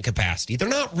guiding capacity. They're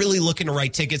not really looking to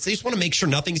write tickets. They just want to make sure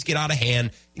nothing's get out of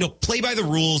hand. Play by the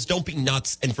rules. Don't be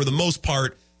nuts. And for the most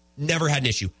part, never had an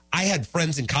issue. I had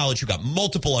friends in college who got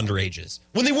multiple underages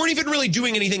when they weren't even really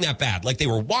doing anything that bad. Like, they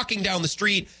were walking down the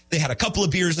street. They had a couple of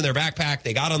beers in their backpack.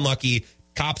 They got unlucky.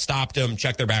 Cop stopped them,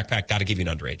 checked their backpack, got to give you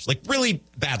an underage. Like, really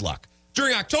bad luck.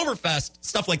 During Oktoberfest,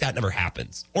 stuff like that never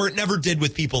happens. Or it never did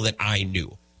with people that I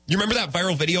knew. You remember that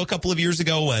viral video a couple of years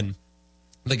ago when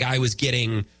the guy was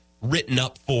getting written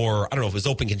up for, I don't know if it was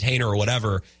open container or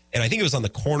whatever, and I think it was on the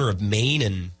corner of Main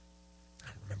and I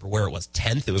don't remember where it was,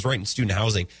 10th. It was right in student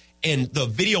housing. And the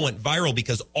video went viral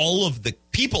because all of the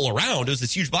people around, it was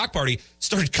this huge block party,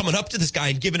 started coming up to this guy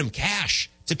and giving him cash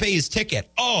to pay his ticket.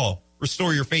 Oh,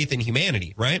 restore your faith in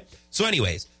humanity, right? So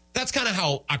anyways, that's kind of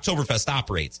how Oktoberfest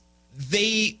operates.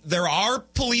 There are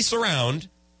police around,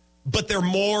 but they're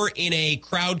more in a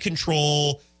crowd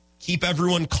control, keep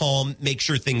everyone calm, make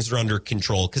sure things are under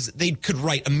control, because they could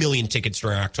write 1 million tickets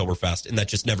during Oktoberfest, and that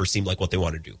just never seemed like what they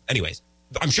wanted to do. Anyways,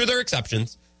 I'm sure there are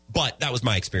exceptions, but that was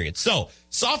my experience. So,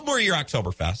 sophomore year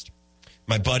Oktoberfest,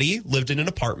 my buddy lived in an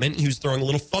apartment. He was throwing a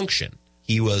little function.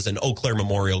 He was an Eau Claire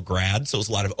Memorial grad, so it was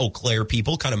a lot of Eau Claire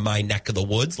people, kind of my neck of the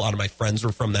woods. A lot of my friends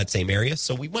were from that same area,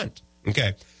 so we went.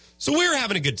 Okay. So we were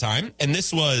having a good time, and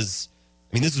this was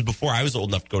before I was old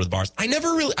enough to go to the bars. I never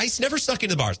snuck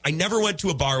into the bars. I never went to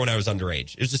a bar when I was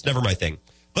underage. It was just never my thing.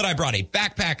 But I brought a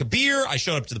backpack of beer. I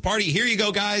showed up to the party. Here you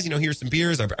go, guys. Here's some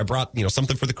beers. I brought,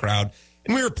 something for the crowd.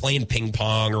 And we were playing ping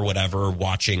pong or whatever,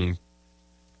 watching,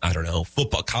 I don't know,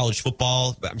 football, college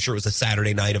football. I'm sure it was a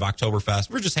Saturday night of Oktoberfest.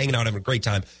 We were just hanging out, having a great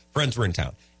time. Friends were in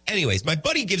town. Anyways, my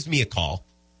buddy gives me a call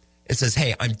and says,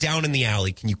 hey, I'm down in the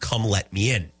alley. Can you come let me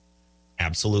in?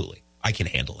 Absolutely. I can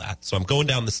handle that. So I'm going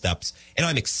down the steps, and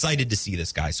I'm excited to see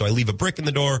this guy. So I leave a brick in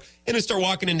the door, and I start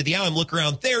walking into the alley and look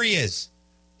around. There he is.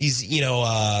 He's,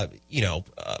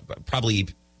 probably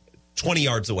 20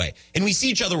 yards away. And we see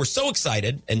each other. We're so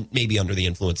excited, and maybe under the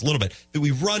influence a little bit, that we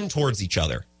run towards each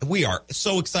other. We are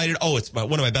so excited. Oh, it's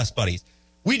one of my best buddies.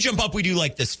 We jump up. We do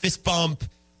like this fist bump,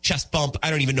 chest bump.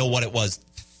 I don't even know what it was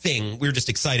thing. We were just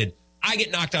excited. I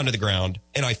get knocked onto the ground,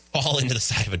 and I fall into the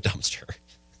side of a dumpster.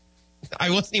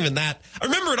 I wasn't even that. I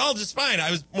remember it all just fine.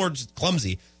 I was more just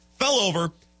clumsy. Fell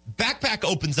over. Backpack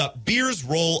opens up. Beers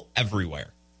roll everywhere.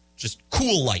 Just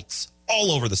cool lights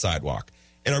all over the sidewalk.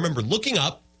 And I remember looking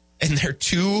up, and there are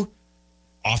two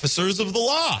officers of the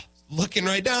law looking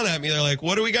right down at me. They're like,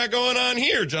 what do we got going on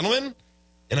here, gentlemen?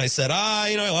 And I said,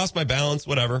 I lost my balance,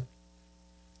 whatever.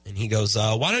 And he goes,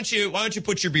 why don't you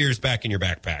put your beers back in your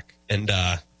backpack and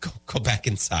go back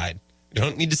inside? You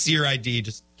don't need to see your ID.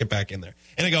 Just get back in there.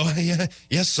 And I go, yeah,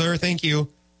 yes, sir. Thank you.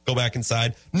 Go back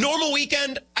inside. Normal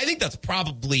weekend, I think that's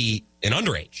probably an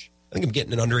underage. I think I'm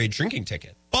getting an underage drinking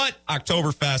ticket. But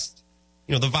Oktoberfest,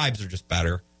 the vibes are just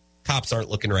better. Cops aren't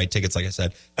looking to write tickets, like I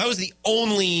said. That was the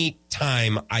only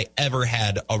time I ever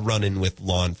had a run-in with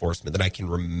law enforcement that I can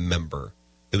remember.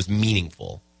 It was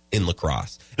meaningful in La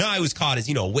Crosse. Now, I was caught as,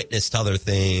 a witness to other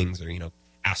things or,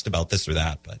 asked about this or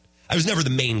that, but I was never the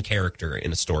main character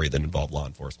in a story that involved law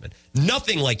enforcement.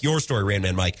 Nothing like your story, Rain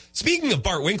Man Mike. Speaking of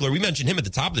Bart Winkler, we mentioned him at the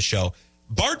top of the show.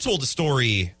 Bart told a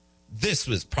story, this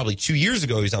was probably 2 years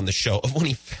ago, he was on the show, of when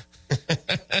he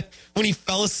when he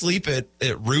fell asleep at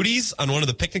Rudy's on one of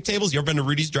the picnic tables. You ever been to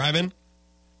Rudy's Drive-In?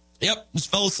 Yep, just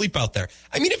fell asleep out there.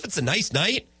 I mean, if it's a nice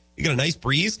night, you get a nice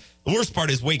breeze. The worst part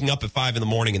is waking up at 5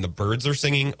 a.m. and the birds are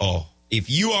singing. Oh, if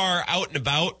you are out and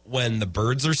about when the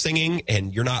birds are singing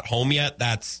and you're not home yet,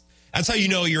 that's how you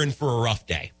know you're in for a rough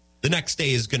day. The next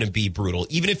day is going to be brutal.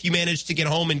 Even if you manage to get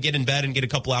home and get in bed and get a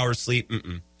couple hours sleep,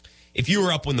 if you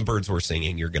were up when the birds were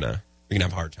singing, you're gonna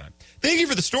have a hard time. Thank you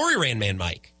for the story, Randman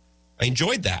Mike. I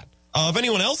enjoyed that. If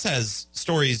anyone else has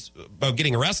stories about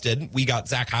getting arrested, we got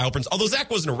Zach Heilprin's. Although Zach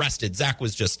wasn't arrested, Zach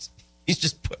was he's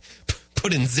just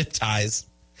put in zip ties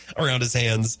around his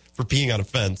hands for peeing on a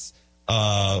fence.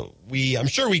 I'm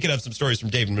sure we could have some stories from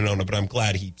David Monona, but I'm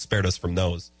glad he spared us from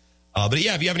those. But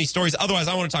yeah, if you have any stories, otherwise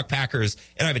I want to talk Packers,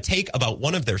 and I have a take about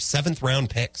one of their 7th round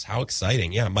picks. How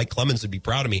exciting. Yeah, Mike Clemens would be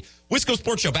proud of me. Wisco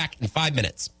Sports Show back in 5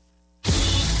 minutes.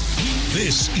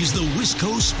 This is the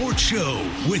Wisco Sports Show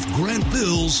with Grant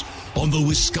Bills on the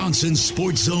Wisconsin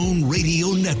Sports Zone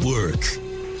Radio Network.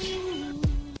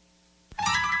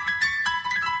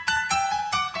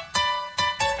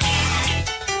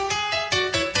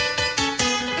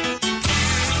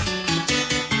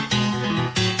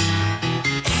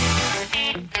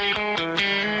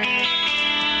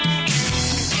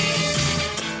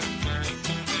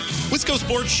 Wisco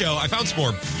Sports Show. I found some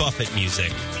more Buffett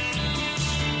music.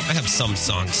 I have some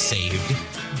songs saved.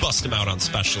 Bust them out on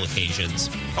special occasions.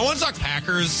 I want to talk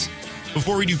Packers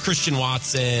before we do Christian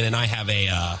Watson, and I have a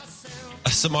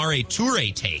Samori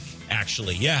Toure take,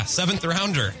 actually. Yeah, 7th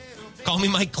rounder. Call me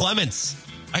Mike Clements.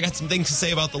 I got some things to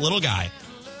say about the little guy.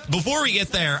 Before we get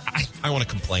there, I want to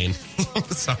complain.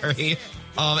 Sorry.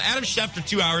 Adam Schefter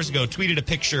 2 hours ago tweeted a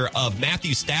picture of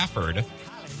Matthew Stafford,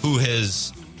 who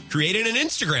has created an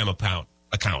Instagram account.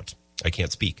 I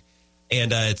can't speak.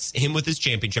 And it's him with his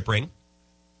championship ring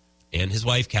and his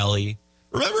wife, Kelly.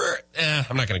 Remember,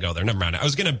 I'm not going to go there. Never mind. I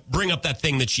was going to bring up that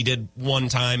thing that she did one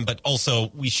time, but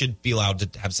also we should be allowed to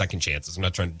have second chances. I'm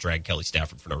not trying to drag Kelly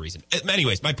Stafford for no reason.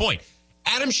 Anyways, my point.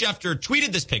 Adam Schefter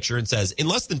tweeted this picture and says, in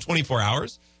less than 24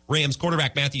 hours, Rams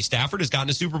quarterback Matthew Stafford has gotten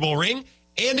a Super Bowl ring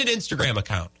and an Instagram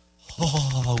account.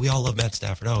 Oh, we all love Matt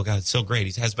Stafford. Oh, God, it's so great.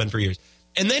 He has been for years.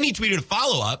 And then he tweeted a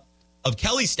follow-up of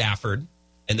Kelly Stafford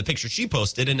and the picture she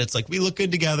posted, and it's like, we look good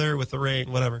together with the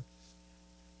ring, whatever.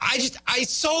 I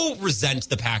so resent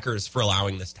the Packers for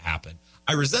allowing this to happen.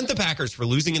 I resent the Packers for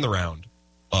losing in the round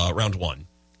one.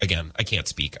 Again, I can't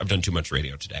speak. I've done too much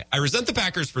radio today. I resent the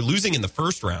Packers for losing in the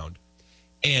first round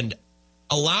and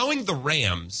allowing the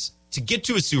Rams to get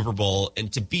to a Super Bowl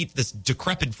and to beat this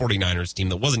decrepit 49ers team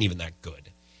that wasn't even that good.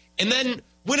 And then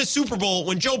win a Super Bowl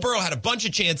when Joe Burrow had a bunch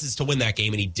of chances to win that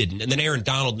game and he didn't. And then Aaron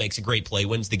Donald makes a great play,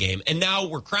 wins the game. And now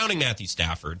we're crowning Matthew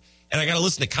Stafford. And I got to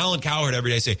listen to Colin Cowherd every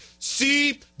day say,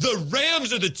 see, the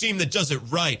Rams are the team that does it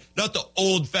right, not the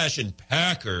old-fashioned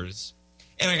Packers.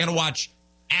 And I got to watch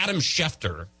Adam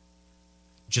Schefter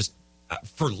just,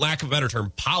 for lack of a better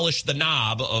term, polish the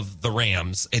knob of the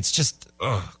Rams. It's just,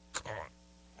 oh,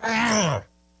 God.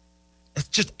 It's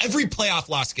just every playoff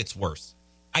loss gets worse.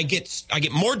 I get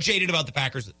more jaded about the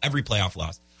Packers with every playoff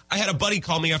loss. I had a buddy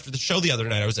call me after the show the other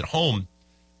night. I was at home,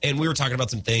 and we were talking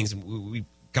about some things, and we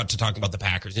got to talking about the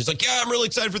Packers. And he's like, yeah, I'm really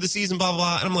excited for the season, blah, blah,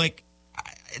 blah. And I'm like,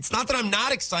 it's not that I'm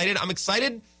not excited. I'm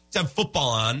excited to have football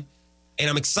on, and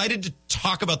I'm excited to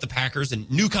talk about the Packers and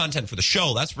new content for the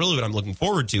show. That's really what I'm looking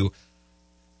forward to.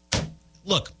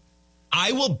 Look,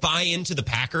 I will buy into the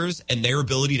Packers and their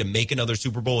ability to make another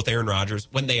Super Bowl with Aaron Rodgers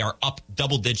when they are up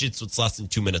double digits with less than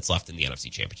 2 minutes left in the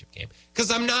NFC Championship game. Because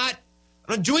I'm not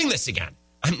doing this again.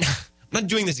 I'm not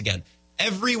doing this again.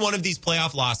 Every one of these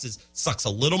playoff losses sucks a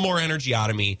little more energy out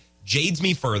of me, jades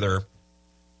me further.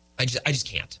 I just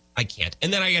can't. I can't.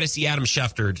 And then I got to see Adam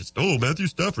Schefter just, Matthew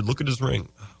Stafford, look at his ring.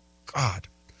 Oh, God.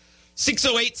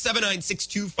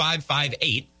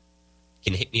 608-796-2558.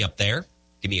 Can hit me up there.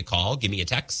 Give me a call. Give me a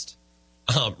text.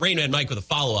 Rain Man Mike with a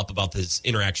follow-up about this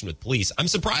interaction with police. I'm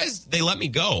surprised they let me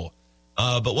go,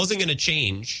 but wasn't going to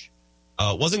change.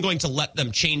 Wasn't going to let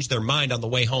them change their mind on the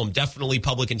way home. Definitely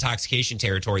public intoxication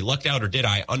territory. Lucked out, or did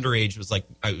I? Underage was I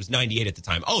was 98 at the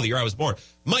time. Oh, the year I was born.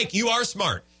 Mike, you are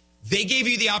smart. They gave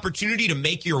you the opportunity to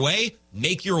make your way.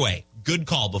 Make your way. Good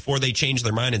call before they change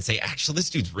their mind and say, actually, this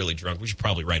dude's really drunk. We should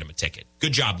probably write him a ticket.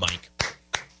 Good job, Mike.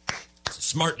 It's a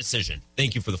smart decision.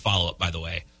 Thank you for the follow-up, by the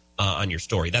way, on your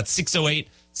story. That's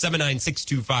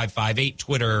 608-796-2558.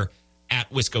 Twitter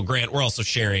at Wisco Grant. We're also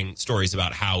sharing stories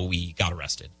about how we got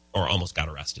arrested or almost got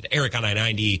arrested. Eric on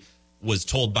I-90 was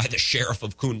told by the sheriff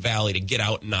of Coon Valley to get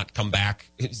out and not come back.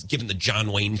 He's given the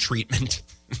John Wayne treatment.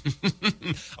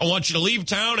 I want you to leave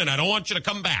town and I don't want you to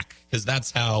come back, because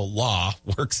that's how law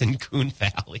works in Coon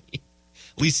Valley,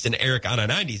 at least in Eric on a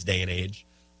 90s day and age.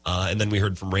 And then we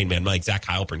heard from Rain Man Mike. Zach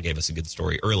Heilprin gave us a good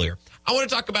story earlier. I want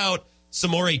to talk about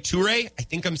Samori Toure. I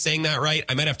think I'm saying that right.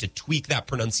 I might have to tweak that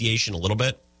pronunciation a little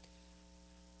bit.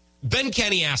 Ben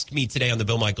Kenny asked me today on the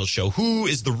Bill Michaels show, who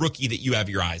is the rookie that you have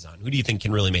your eyes on? Who do you think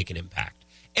can really make an impact?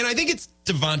 And I think it's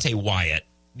Devontae Wyatt,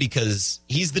 because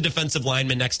he's the defensive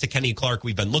lineman next to Kenny Clark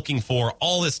we've been looking for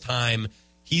all this time.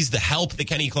 He's the help that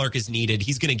Kenny Clark has needed.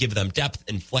 He's going to give them depth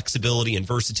and flexibility and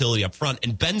versatility up front.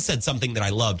 And Ben said something that I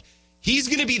loved. He's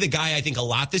going to be the guy, I think, a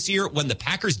lot this year when the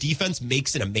Packers defense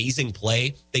makes an amazing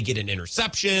play. They get an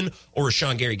interception, or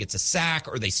Rashawn Gary gets a sack,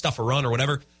 or they stuff a run or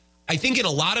whatever. I think in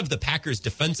a lot of the Packers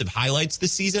defensive highlights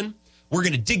this season, we're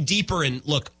going to dig deeper and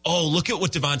look at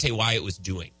what Devontae Wyatt was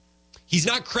doing. He's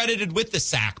not credited with the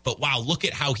sack, but wow, look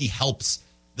at how he helps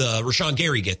the Rashawn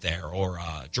Gary get there, or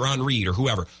Jerron Reed, or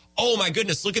whoever. Oh my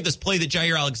goodness, look at this play that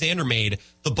Jair Alexander made.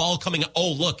 The ball coming,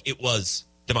 oh look, it was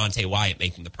Devontae Wyatt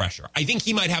making the pressure. I think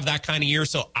he might have that kind of year,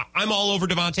 so I'm all over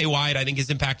Devontae Wyatt. I think his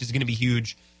impact is going to be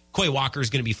huge. Quay Walker is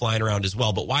going to be flying around as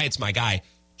well, but Wyatt's my guy.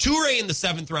 Toure in the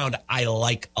 7th round, I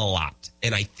like a lot.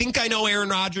 And I think I know Aaron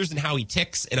Rodgers and how he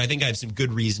ticks, and I think I have some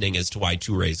good reasoning as to why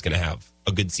Toure is going to have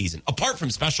a good season. Apart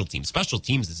from special teams. Special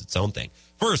teams is its own thing.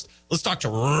 First, let's talk to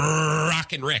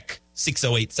Rockin' Rick,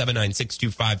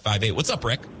 608-796-2558. What's up,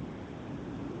 Rick?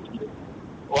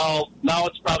 Well, now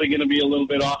it's probably going to be a little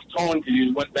bit off tone because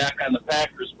you went back on the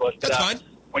Packers, but that's fine.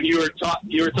 When you were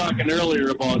talking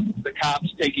earlier about the cops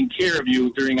taking care of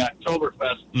you during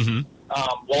Oktoberfest, mm-hmm.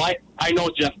 Well, I know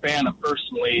Jeff Bana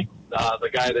personally, the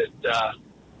guy that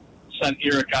sent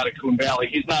Eric out of Coon Valley.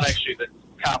 He's not actually the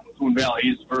cop in Coon Valley.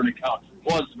 He's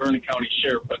was the Vernon County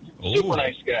sheriff, but super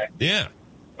nice guy. Yeah.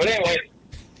 But anyway,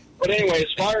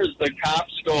 as far as the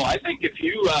cops go, I think if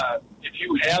you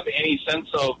have any sense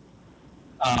of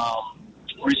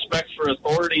respect for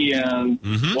authority and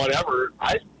mm-hmm. whatever,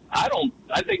 I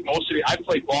think most of you. I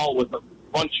played ball with a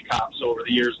bunch of cops over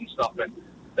the years and stuff, and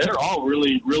they're all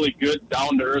really, really good,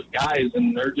 down-to-earth guys,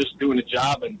 and they're just doing a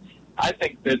job. And I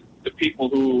think that the people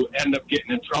who end up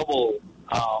getting in trouble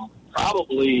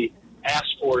probably ask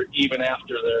for it even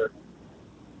after they're,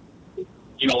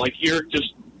 like here,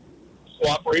 just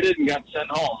cooperated and got sent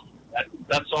home.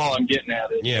 That's all I'm getting at.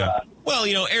 Yeah. Well,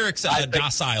 Eric's a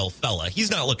docile fella.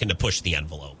 He's not looking to push the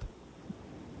envelope.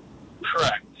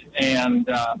 Correct. And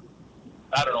I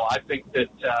don't know. I think that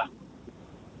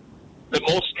that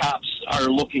most cops are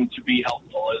looking to be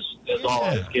helpful. Is all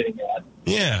I was getting at.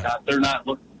 Yeah. They're not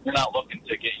looking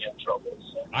to get you in trouble.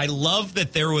 So. I love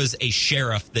that there was a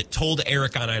sheriff that told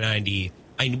Eric on I-90,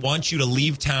 I want you to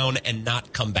leave town and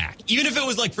not come back. Even if it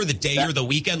was like for the day or the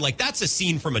weekend, like that's a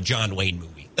scene from a John Wayne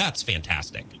movie. That's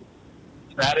fantastic.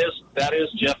 That is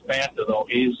Jeff Banta, though.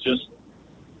 He's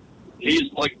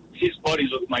buddies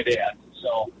with my dad.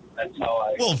 So that's how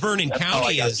I. Well, Vernon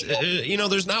County is,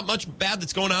 there's not much bad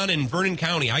that's going on in Vernon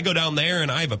County. I go down there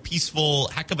and I have a peaceful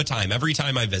heck of a time every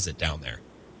time I visit down there.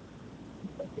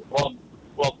 Well,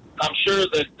 I'm sure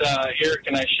that Eric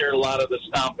and I shared a lot of the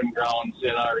stomping grounds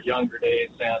in our younger days,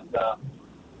 and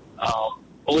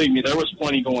believe me, there was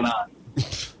plenty going on.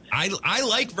 I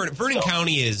like Vernon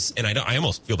County is, and I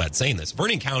almost feel bad saying this.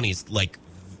 Vernon County is like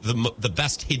the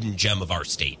best hidden gem of our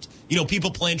state.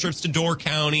 People plan trips to Door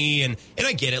County, and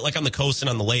I get it, like on the coast and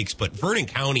on the lakes, but Vernon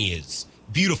County is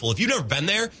beautiful. If you've never been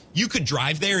there, you could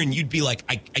drive there and you'd be like,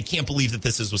 I can't believe that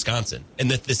this is Wisconsin and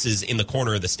that this is in the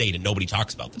corner of the state and nobody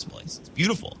talks about this place. It's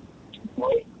beautiful.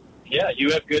 Well, yeah,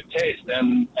 you have good taste,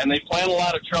 and they plant a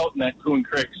lot of trout in that Coon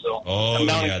Creek, so come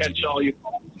down and catch all you.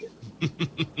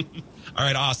 All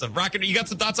right, awesome. Rocket, you got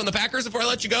some thoughts on the Packers before I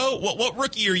let you go? What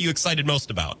rookie are you excited most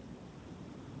about?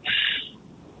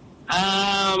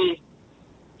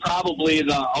 Probably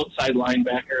the outside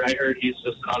linebacker. I heard he's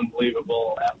just an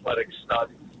unbelievable athletic stud.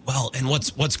 Well, and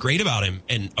what's great about him,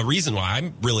 and a reason why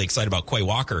I'm really excited about Quay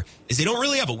Walker, is they don't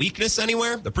really have a weakness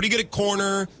anywhere. They're pretty good at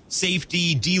corner,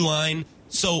 safety, D-line.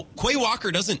 So Quay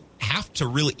Walker doesn't have to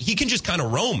really, he can just kind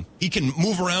of roam. He can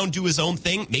move around, do his own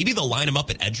thing. Maybe they'll line him up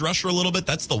at edge rusher a little bit.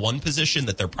 That's the one position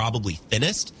that they're probably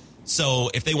thinnest. So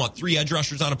if they want 3 edge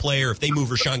rushers on a play, or if they move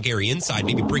Rashawn Gary inside,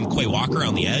 maybe bring Quay Walker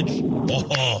on the edge.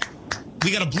 Oh,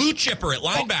 we got a blue chipper at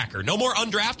linebacker. No more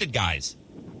undrafted guys.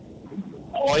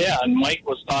 Oh, yeah, and Mike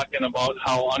was talking about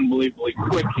how unbelievably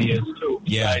quick he is, too.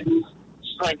 Yeah.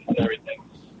 Strength and everything.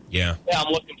 Yeah. Yeah,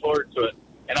 I'm looking forward to it.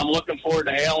 And I'm looking forward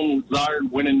to Alan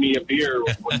Lazard winning me a beer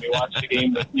when we watch the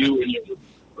game with you and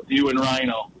you and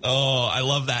Rhino. Oh, I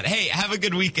love that. Hey, have a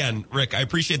good weekend, Rick. I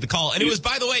appreciate the call. And it was,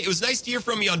 by the way, it was nice to hear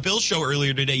from you on Bill's show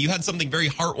earlier today. You had something very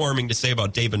heartwarming to say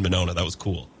about David Monona. That was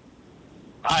cool.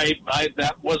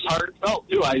 That was heartfelt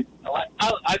too. I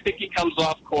think he comes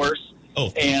off course,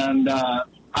 and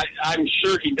I'm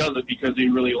sure he does it because he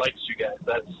really likes you guys.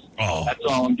 That's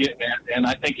all I'm getting at, and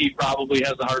I think he probably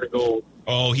has a heart of gold.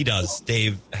 Oh, he does.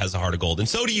 Dave has a heart of gold, and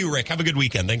so do you, Rick. Have a good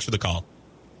weekend. Thanks for the call.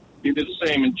 You do the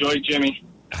same. Enjoy Jimmy.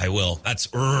 I will. That's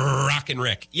rockin'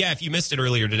 Rick. Yeah, if you missed it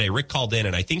earlier today, Rick called in,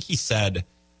 and I think he said,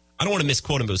 I don't want to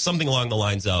misquote him, but it was something along the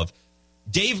lines of,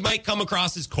 Dave might come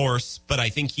across his course, but I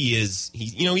think he's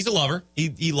a lover.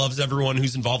 He loves everyone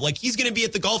who's involved. Like, he's going to be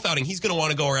at the golf outing. He's going to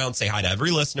want to go around, say hi to every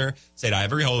listener, say hi to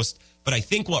every host. But I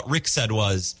think what Rick said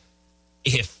was,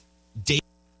 if Dave...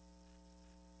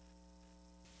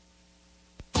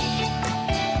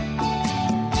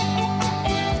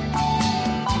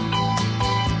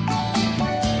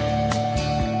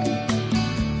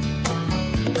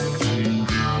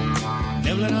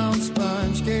 Nibbling on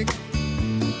sponge cake,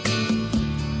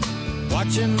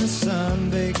 watching the sun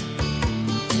bake.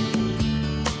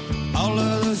 All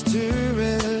of those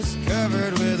tourists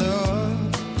covered with oil.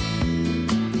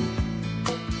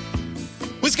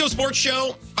 Wisco Sports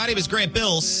Show. My name is Grant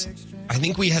Bills. I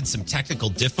think we had some technical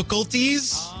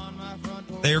difficulties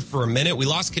there for a minute. We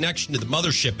lost connection to the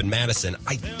mothership in Madison.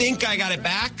 I think I got it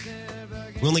back.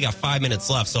 We only got 5 minutes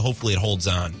left, so hopefully it holds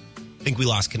on. I think we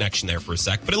lost connection there for a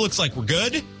sec, but it looks like we're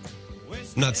good.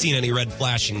 I'm not seeing any red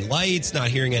flashing lights, not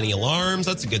hearing any alarms.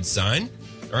 That's a good sign.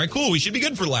 All right, cool. We should be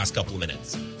good for the last couple of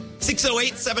minutes.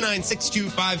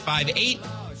 608-796-2558.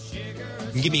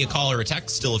 You can give me a call or a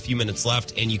text. Still a few minutes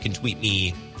left, and you can tweet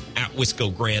me at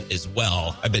Wisco Grant as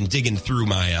well. I've been digging through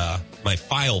my my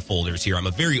file folders here. I'm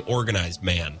a very organized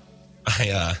man.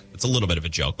 It's a little bit of a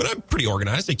joke, but I'm pretty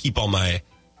organized. I keep all my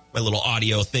little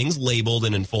audio things labeled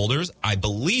and in folders. I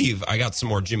believe I got some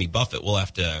more Jimmy Buffett. We'll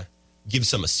have to give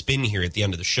some a spin here at the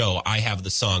end of the show. I have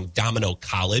the song Domino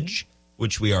College,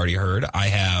 which we already heard. I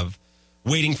have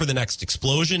Waiting for the Next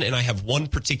Explosion, and I have One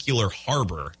Particular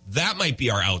Harbor. That might be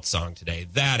our out song today.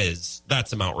 That's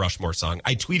a Mount Rushmore song.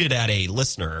 I tweeted at a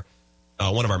listener,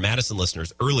 one of our Madison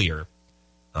listeners, earlier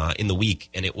in the week,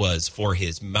 and it was for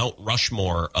his Mount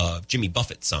Rushmore of Jimmy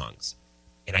Buffett songs.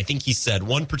 And I think he said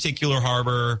One Particular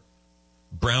Harbor,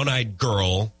 Brown Eyed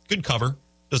Girl, good cover,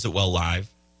 does it well live.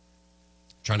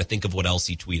 Trying to think of what else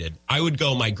he tweeted. I would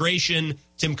go Migration,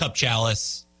 Tim Cup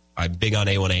Chalice, I'm big on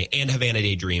A1A, and Havana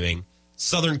Daydreaming,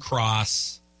 Southern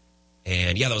Cross,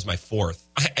 and yeah, that was my fourth.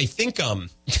 I think the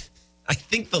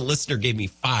listener gave me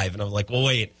 5, and I was like, well,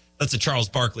 wait, that's a Charles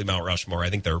Barkley Mount Rushmore.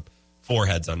 I think there are 4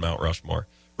 heads on Mount Rushmore.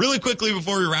 Really quickly,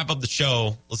 before we wrap up the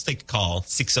show, let's take a call,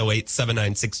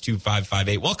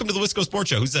 608-796-2558. Welcome to the Wisco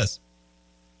Sports Show. Who's this?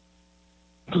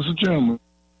 This is Jim.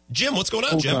 Jim, what's going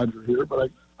on, Jim? Roger here, but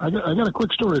I got a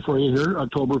quick story for you here,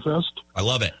 Oktoberfest. I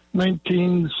love it.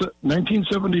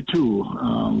 1972.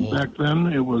 Back then,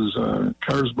 it was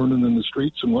cars burning in the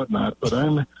streets and whatnot, but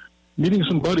I'm meeting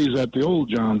some buddies at the old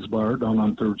John's bar down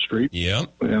on 3rd Street. Yeah.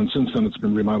 And since then, it's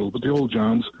been remodeled, but the old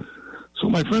John's. So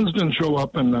my friends didn't show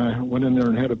up, and I went in there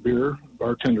and had a beer.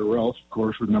 Bartender Ralph, of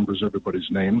course, remembers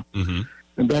everybody's name. Mm-hmm.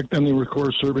 And back then, they were, of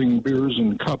course, serving beers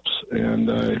in cups.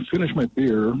 And I finished my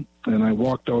beer, and I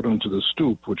walked out onto the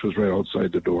stoop, which was right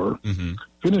outside the door,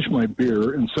 finished my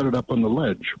beer, and set it up on the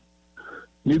ledge.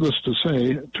 Needless to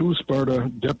say, 2 Sparta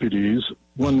deputies,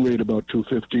 one weighed about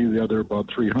 250, the other about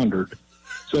 300,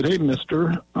 said, "Hey,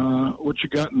 mister, what you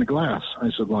got in the glass?" I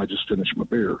said, "Well, I just finished my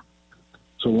beer."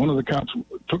 So one of the cops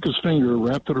took his finger,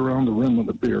 wrapped it around the rim of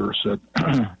the beer, said,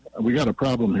 "We got a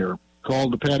problem here."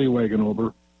 Called the paddy wagon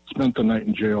over, spent the night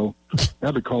in jail,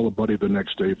 had to call a buddy the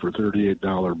next day for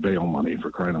 $38 bail money,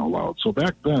 for crying out loud. So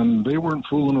back then, they weren't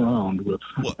fooling around with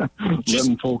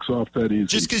letting folks off that easy.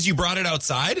 Just because you brought it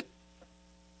outside?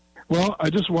 Well,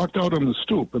 I just walked out on the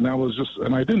stoop, and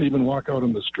and I didn't even walk out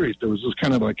on the street. There was just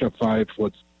kind of like a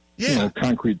 5-foot,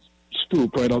 concrete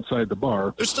stoop right outside the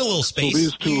bar. There's still a little space. So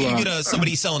these two, you get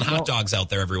somebody selling hot dogs out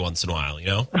there every once in a while, you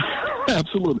know?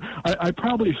 Absolutely. I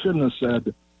probably shouldn't have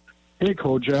said, "Hey,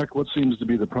 Kojak, what seems to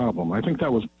be the problem?" I think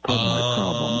that was part of my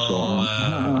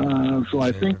problem. So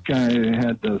I think I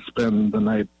had to spend the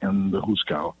night in the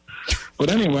Huskow. But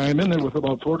anyway, I'm in there with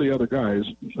about 40 other guys.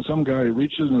 Some guy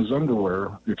reaches in his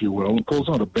underwear, if you will, and pulls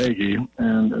out a baggie,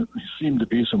 and there seemed to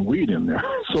be some weed in there.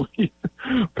 So he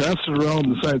passed it around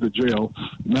the side of the jail,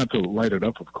 not to light it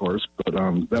up, of course, but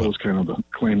that was kind of the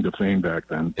claim to fame back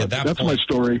then. But that's my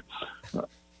story.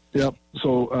 Yep.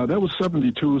 So that was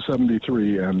 72,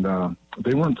 73, and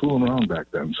they weren't fooling around back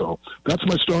then. So that's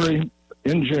my story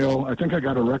in jail. I think I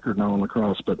got a record now in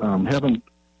lacrosse, but haven't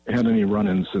had any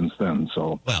run-ins since then.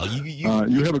 So, well,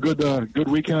 you have a good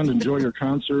weekend. Enjoy your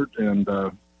concert and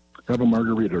have a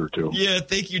margarita or two. Yeah,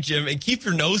 thank you, Jim. And keep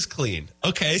your nose clean.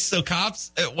 Okay, so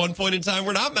cops at one point in time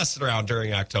were not messing around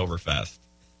during Oktoberfest.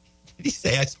 Did he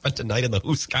say I spent a night in the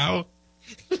Huskow?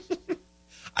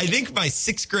 I think my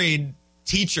 6th grade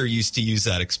teacher used to use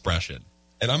that expression,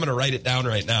 and I'm going to write it down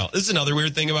right now. This is another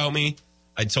weird thing about me.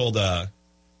 I told Zach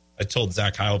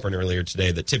Heilprin earlier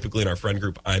today that typically in our friend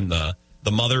group, I'm the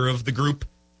mother of the group.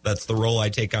 That's the role I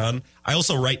take on. I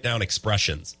also write down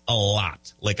expressions a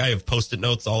lot. Like I have Post-it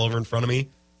notes all over in front of me,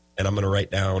 and I'm going to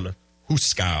write down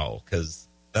Huskow because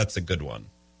that's a good one,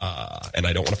 and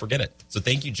I don't want to forget it. So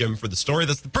thank you, Jim, for the story.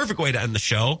 That's the perfect way to end the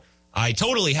show. I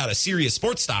totally had a serious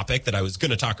sports topic that I was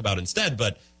going to talk about instead,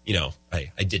 but, I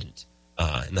didn't,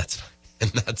 and that's fine.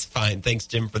 And that's fine. Thanks,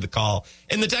 Jim, for the call.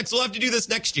 And the text, we'll have to do this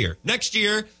next year. Next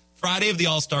year, Friday of the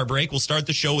All-Star break, we'll start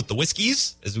the show with the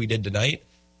Whiskeys, as we did tonight.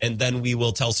 And then we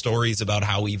will tell stories about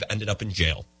how we've ended up in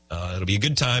jail. It'll be a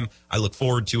good time. I look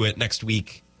forward to it next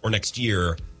week or next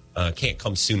year. Can't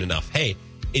come soon enough. Hey,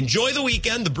 enjoy the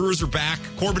weekend. The Brewers are back.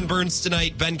 Corbin Burns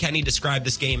tonight. Ben Kenny described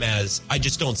this game as, I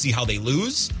just don't see how they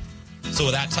lose. So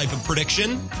with that type of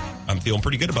prediction, I'm feeling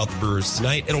pretty good about the Brewers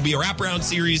tonight. It'll be a wraparound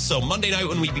series. So Monday night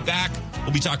when we be back,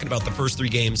 we'll be talking about the first 3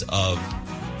 games of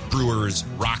Brewers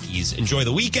Rockies. Enjoy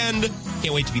the weekend.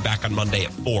 Can't wait to be back on Monday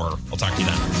at 4. I'll talk to you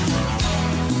then.